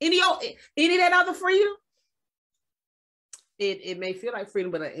free. Any of that other freedom, it may feel like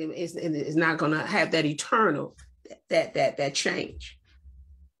freedom, but it's not going to have that eternal, that change,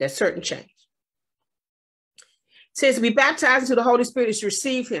 that certain change. It says to be baptized into the Holy Spirit is to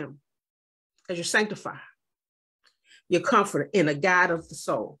receive him as your sanctifier, your comforter, and a guide of the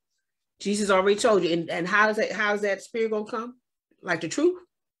soul. Jesus already told you. And how is that spirit going to come? Like the truth?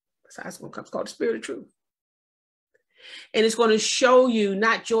 That's how it's going to come. It's called the spirit of truth. And it's going to show you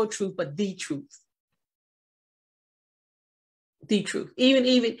not your truth, but the truth. The truth.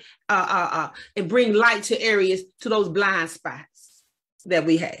 Even and bring light to areas, to those blind spots that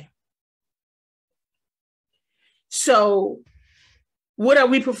we have. So what are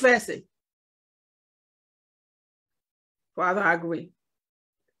we professing? Father, I agree.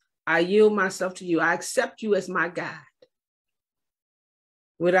 I yield myself to you. I accept you as my guide.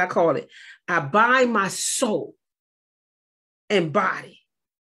 What do I call it? I bind my soul and body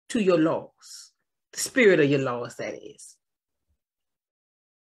to your laws, the spirit of your laws, that is.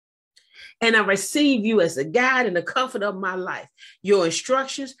 And I receive you as the guide and the comfort of my life, your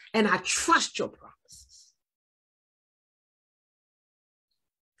instructions, and I trust your promises.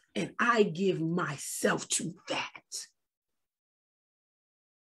 And I give myself to that.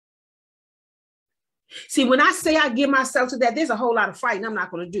 See, when I say I give myself to that, there's a whole lot of fighting I'm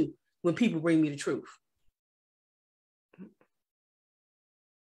not going to do when people bring me the truth.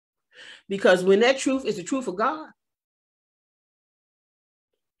 Because when that truth is the truth of God,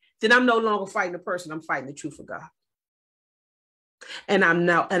 then I'm no longer fighting the person, I'm fighting the truth of God. And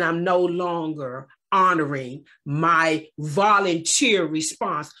I'm no longer honoring my volunteer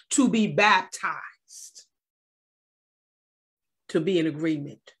response to be baptized, to be in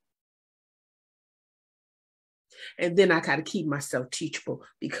agreement. And then I got to keep myself teachable,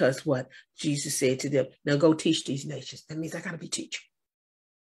 because what Jesus said to them, now go teach these nations. That means I got to be teachable.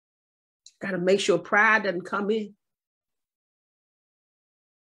 Got to make sure pride doesn't come in.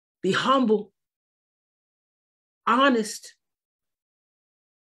 Be humble, honest.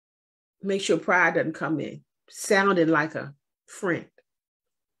 Make sure pride doesn't come in, sounding like a friend,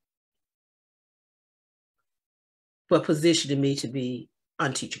 but positioning me to be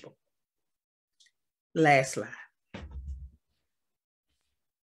unteachable. Last slide.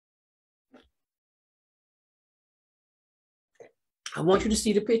 I want you to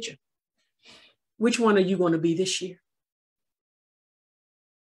see the picture. Which one are you going to be this year?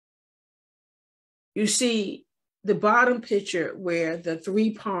 You see the bottom picture where the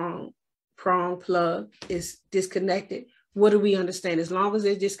 3-prong plug is disconnected. What do we understand? As long as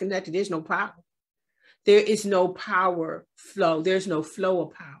it's disconnected, there's no power. There is no power flow. There's no flow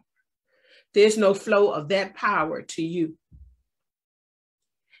of power. There's no flow of that power to you.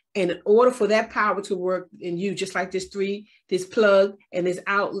 And in order for that power to work in you, just like this plug and this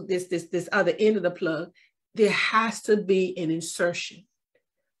other end of the plug, there has to be an insertion,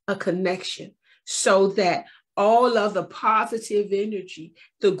 a connection, so that all of the positive energy,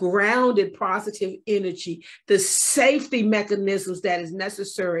 the grounded positive energy, the safety mechanisms that is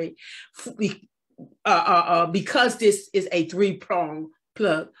necessary because this is a 3-prong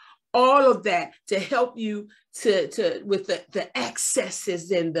plug, all of that to help you to with the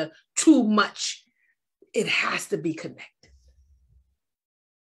excesses and the too much, it has to be connected.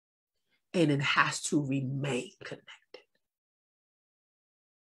 And it has to remain connected.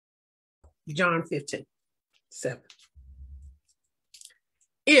 John 15:7.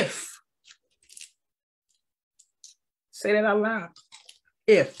 Say that out loud.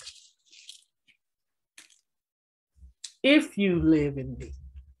 If you live in me,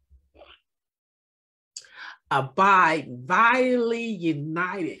 abide vitally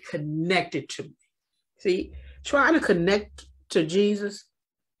united, connected to me. See, trying to connect to Jesus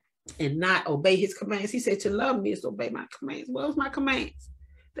and not obey his commands. He said to love me is to obey my commands. What was my commands?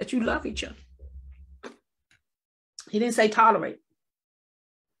 That you love each other. He didn't say tolerate.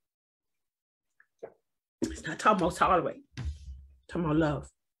 It's not talking about tolerate. It's talking about love.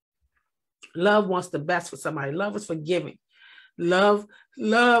 Love wants the best for somebody. Love is forgiving. Love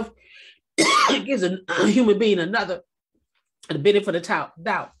gives a human being another the benefit of the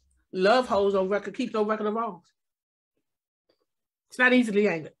doubt. Love holds no record, keeps no record of wrongs. It's not easily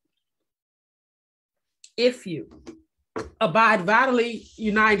angered. If you abide vitally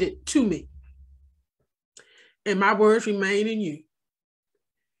united to me, and my words remain in you,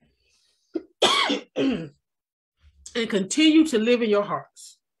 and continue to live in your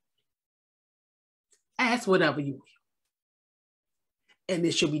hearts, ask whatever you will, and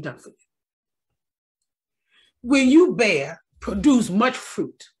it shall be done for you. When you produce much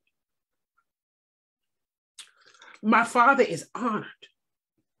fruit, my Father is honored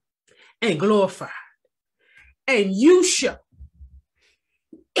and glorified, and you show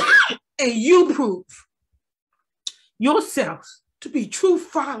and you prove yourselves to be true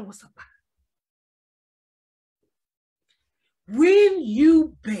followers of mine. When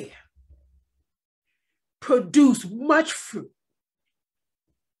you produce much fruit,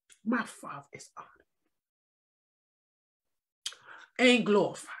 my Father is honored and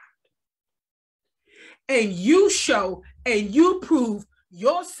glorified. And you show and you prove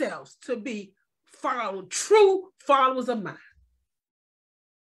yourselves to be true followers of mine.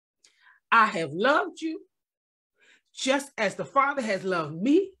 I have loved you just as the Father has loved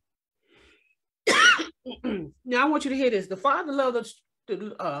me. Now I want you to hear this. The Father loved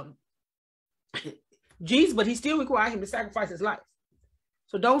Jesus, but he still required him to sacrifice his life.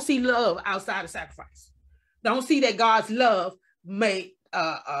 So don't see love outside of sacrifice. Don't see that God's love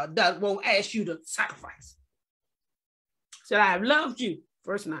won't ask you to sacrifice. So I have loved you,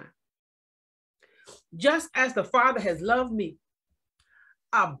 verse 9. Just as the Father has loved me,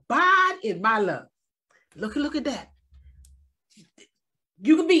 abide in my love. Look at that.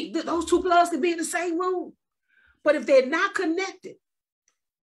 You can be, those two plugs can be in the same room, but if they're not connected,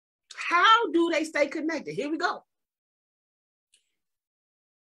 how do they stay connected? Here we go.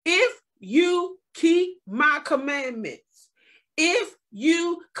 If you keep my commandments, if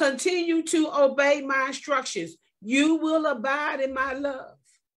you continue to obey my instructions, you will abide in my love.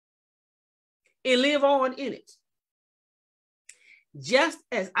 and live on in it. Just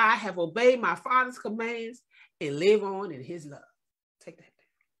as I have obeyed my Father's commands and live on in his love. Take that down.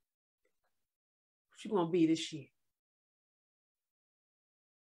 What you going to be this year?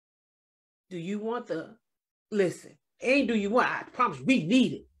 Do you want listen, ain't do you want, I promise you, we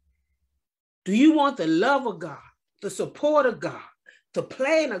need it. Do you want the love of God, the support of God, the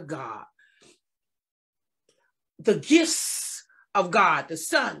plan of God, the gifts of God, the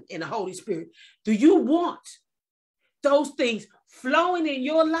Son and the Holy Spirit? Do you want those things flowing in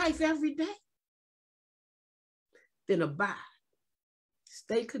your life every day? Then abide.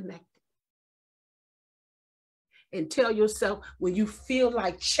 Stay connected. And tell yourself when you feel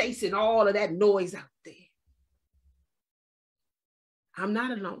like chasing all of that noise out there, I'm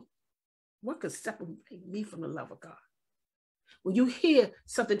not alone. What could separate me from the love of God? When you hear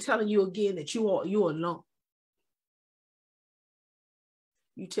something telling you again that you're alone,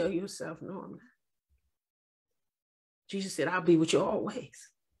 you tell yourself, no, I'm not. Jesus said, I'll be with you always.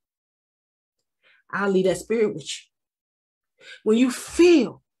 I'll leave that spirit with you. When you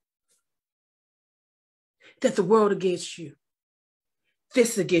feel that the world against you,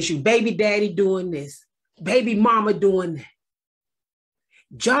 this against you, baby daddy doing this, baby mama doing that,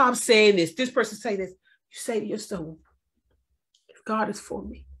 job saying this person saying this, you say to yourself, if God is for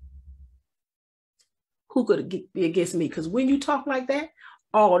me, who could be against me? Because when you talk like that,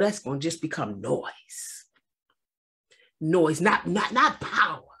 oh, that's going to just become noise. Noise, not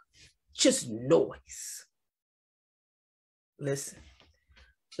power, just noise. Listen,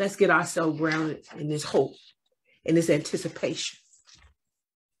 let's get ourselves grounded in this hope, in this anticipation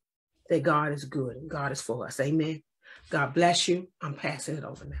that God is good and God is for us. Amen. God bless you. I'm passing it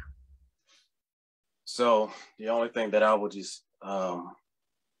over now. So the only thing that I would just not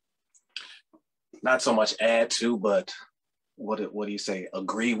so much add to, but what do you say,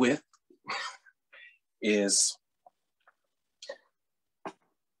 agree with is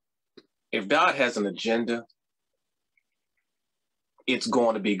if God has an agenda, it's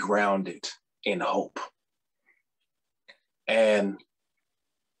going to be grounded in hope. And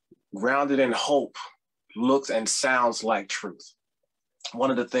grounded in hope looks and sounds like truth.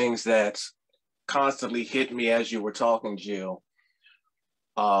 One of the things that constantly hit me as you were talking, Jill,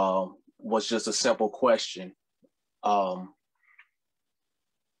 was just a simple question.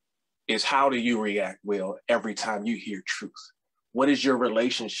 Is how do you react, Will, every time you hear truth? What is your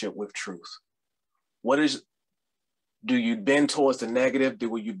relationship with truth? Do you bend towards the negative?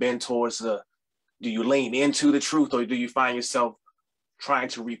 Do you bend towards do you lean into the truth, or do you find yourself trying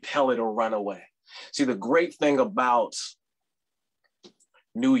to repel it or run away? See, the great thing about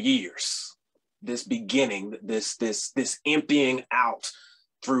New Year's, this beginning, this emptying out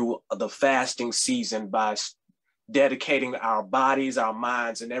through the fasting season by dedicating our bodies, our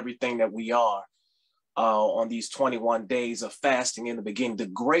minds, and everything that we are on these 21 days of fasting in the beginning. The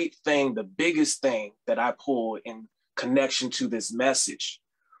great thing, the biggest thing that I pull in connection to this message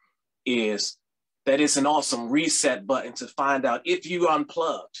is that it's an awesome reset button to find out if you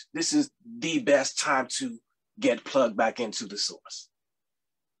unplugged. This is the best time to get plugged back into the source.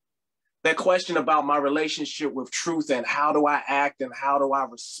 That question about my relationship with truth and how do I act and how do I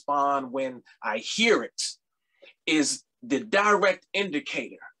respond when I hear it is the direct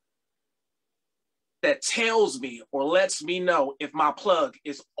indicator that tells me or lets me know if my plug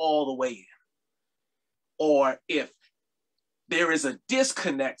is all the way in, or if there is a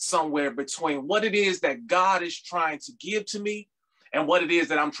disconnect somewhere between what it is that God is trying to give to me and what it is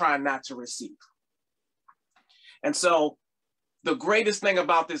that I'm trying not to receive. And so the greatest thing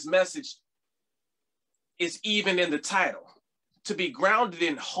about this message is even in the title, to be grounded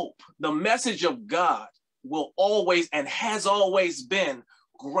in hope. The message of God will always and has always been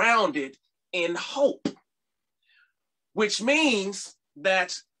grounded in hope, which means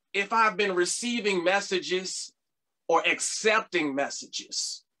that if I've been receiving messages or accepting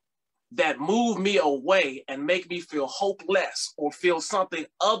messages that move me away and make me feel hopeless or feel something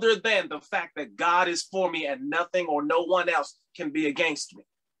other than the fact that God is for me and nothing or no one else can be against me,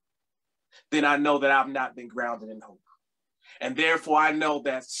 then I know that I've not been grounded in hope. And therefore, I know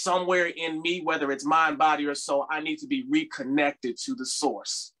that somewhere in me, whether it's mind, body, or soul, I need to be reconnected to the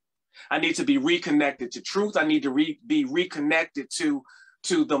source. I need to be reconnected to truth. I need to be reconnected to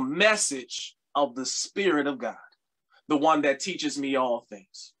the message of the Spirit of God, the one that teaches me all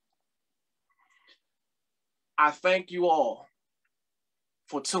things. I thank you all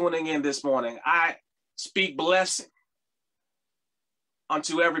for tuning in this morning. I speak blessing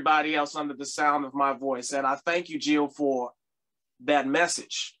unto everybody else under the sound of my voice. And I thank you, Jill, for that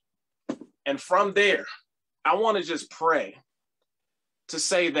message. And from there, I want to just pray to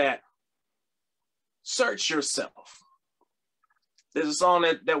say that search yourself. There's a song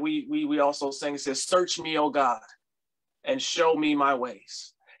that we also sing. It says, search me, O God, and show me my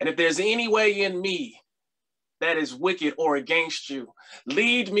ways. And if there's any way in me that is wicked or against you,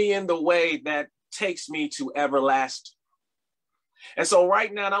 lead me in the way that takes me to everlasting. And so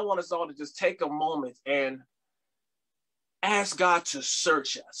right now, I want us all to just take a moment and ask God to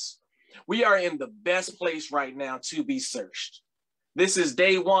search us. We are in the best place right now to be searched. This is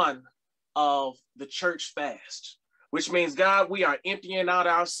day one of the church fast, which means, God, we are emptying out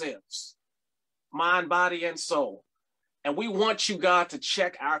ourselves, mind, body, and soul. And we want you, God, to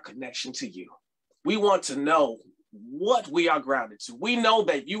check our connection to you. We want to know what we are grounded to. We know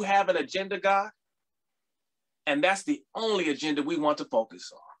that you have an agenda, God, and that's the only agenda we want to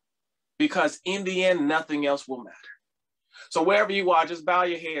focus on, because in the end, nothing else will matter. So wherever you are, just bow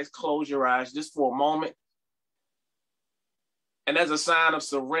your heads, close your eyes just for a moment. And as a sign of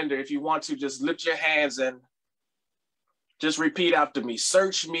surrender, if you want to, just lift your hands and just repeat after me.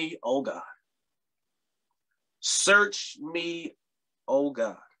 Search me, O God. Search me, O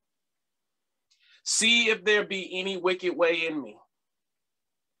God. See if there be any wicked way in me.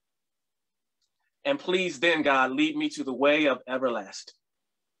 And please then, God, lead me to the way of everlasting.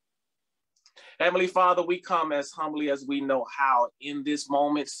 Heavenly Father, we come as humbly as we know how in this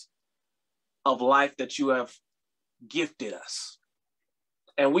moment of life that you have gifted us.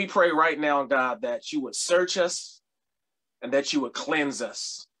 And we pray right now, God, that you would search us and that you would cleanse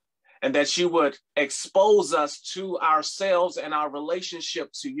us and that you would expose us to ourselves and our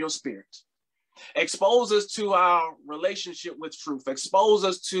relationship to your spirit. Expose us to our relationship with truth. Expose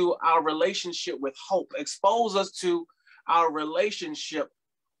us to our relationship with hope. Expose us to our relationship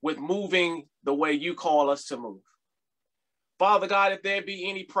with moving the way you call us to move. Father God, if there be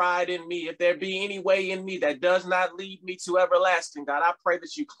any pride in me, if there be any way in me that does not lead me to everlasting, God, I pray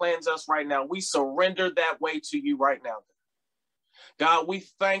that you cleanse us right now. We surrender that way to you right now. God, we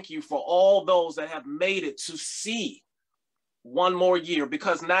thank you for all those that have made it to see one more year,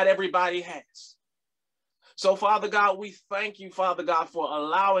 because not everybody has. So, Father God, we thank you, Father God, for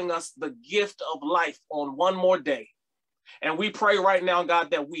allowing us the gift of life on one more day. And we pray right now,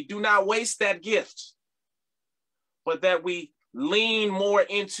 God, that we do not waste that gift, but that we lean more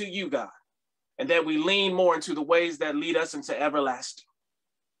into you, God, and that we lean more into the ways that lead us into everlasting.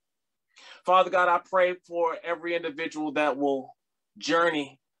 Father God, I pray for every individual that will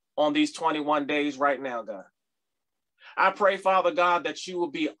journey on these 21 days right now, God. I pray, Father God, that you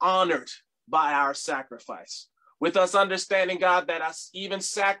will be honored by our sacrifice, with us understanding, God, that even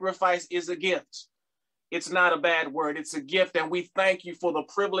sacrifice is a gift. It's not a bad word. It's a gift. And we thank you for the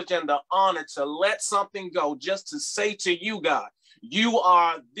privilege and the honor to let something go, just to say to you, God, you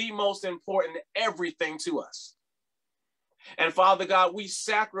are the most important everything to us. And Father God, we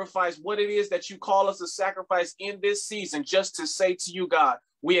sacrifice what it is that you call us to sacrifice in this season, just to say to you, God,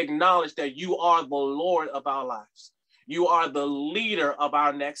 we acknowledge that you are the Lord of our lives. You are the leader of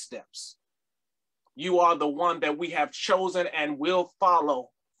our next steps. You are the one that we have chosen and will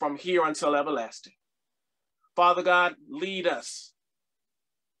follow from here until everlasting. Father God, lead us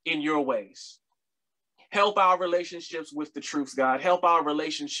in your ways. Help our relationships with the truth, God. Help our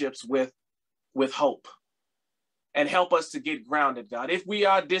relationships with hope. And help us to get grounded, God. If we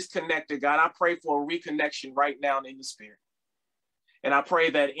are disconnected, God, I pray for a reconnection right now in the spirit. And I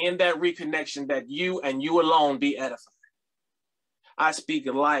pray that in that reconnection, that you and you alone be edified. I speak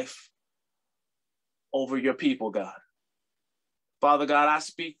life over your people, God. Father God, I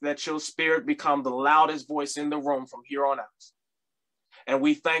speak that your spirit become the loudest voice in the room from here on out. And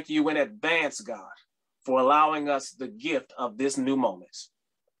we thank you in advance, God, for allowing us the gift of this new moment.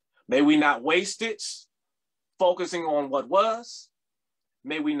 May we not waste it focusing on what was.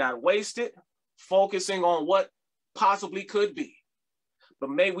 May we not waste it focusing on what possibly could be.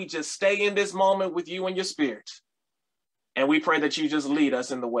 But may we just stay in this moment with you and your spirit. And we pray that you just lead us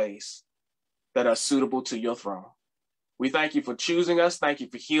in the ways that are suitable to your throne. We thank you for choosing us. Thank you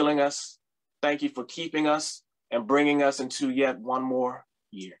for healing us. Thank you for keeping us and bringing us into yet one more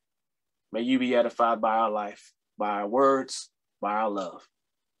year. May you be edified by our life, by our words, by our love.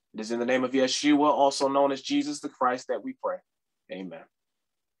 It is in the name of Yeshua, also known as Jesus the Christ, that we pray. Amen.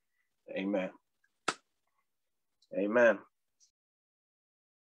 Amen. Amen.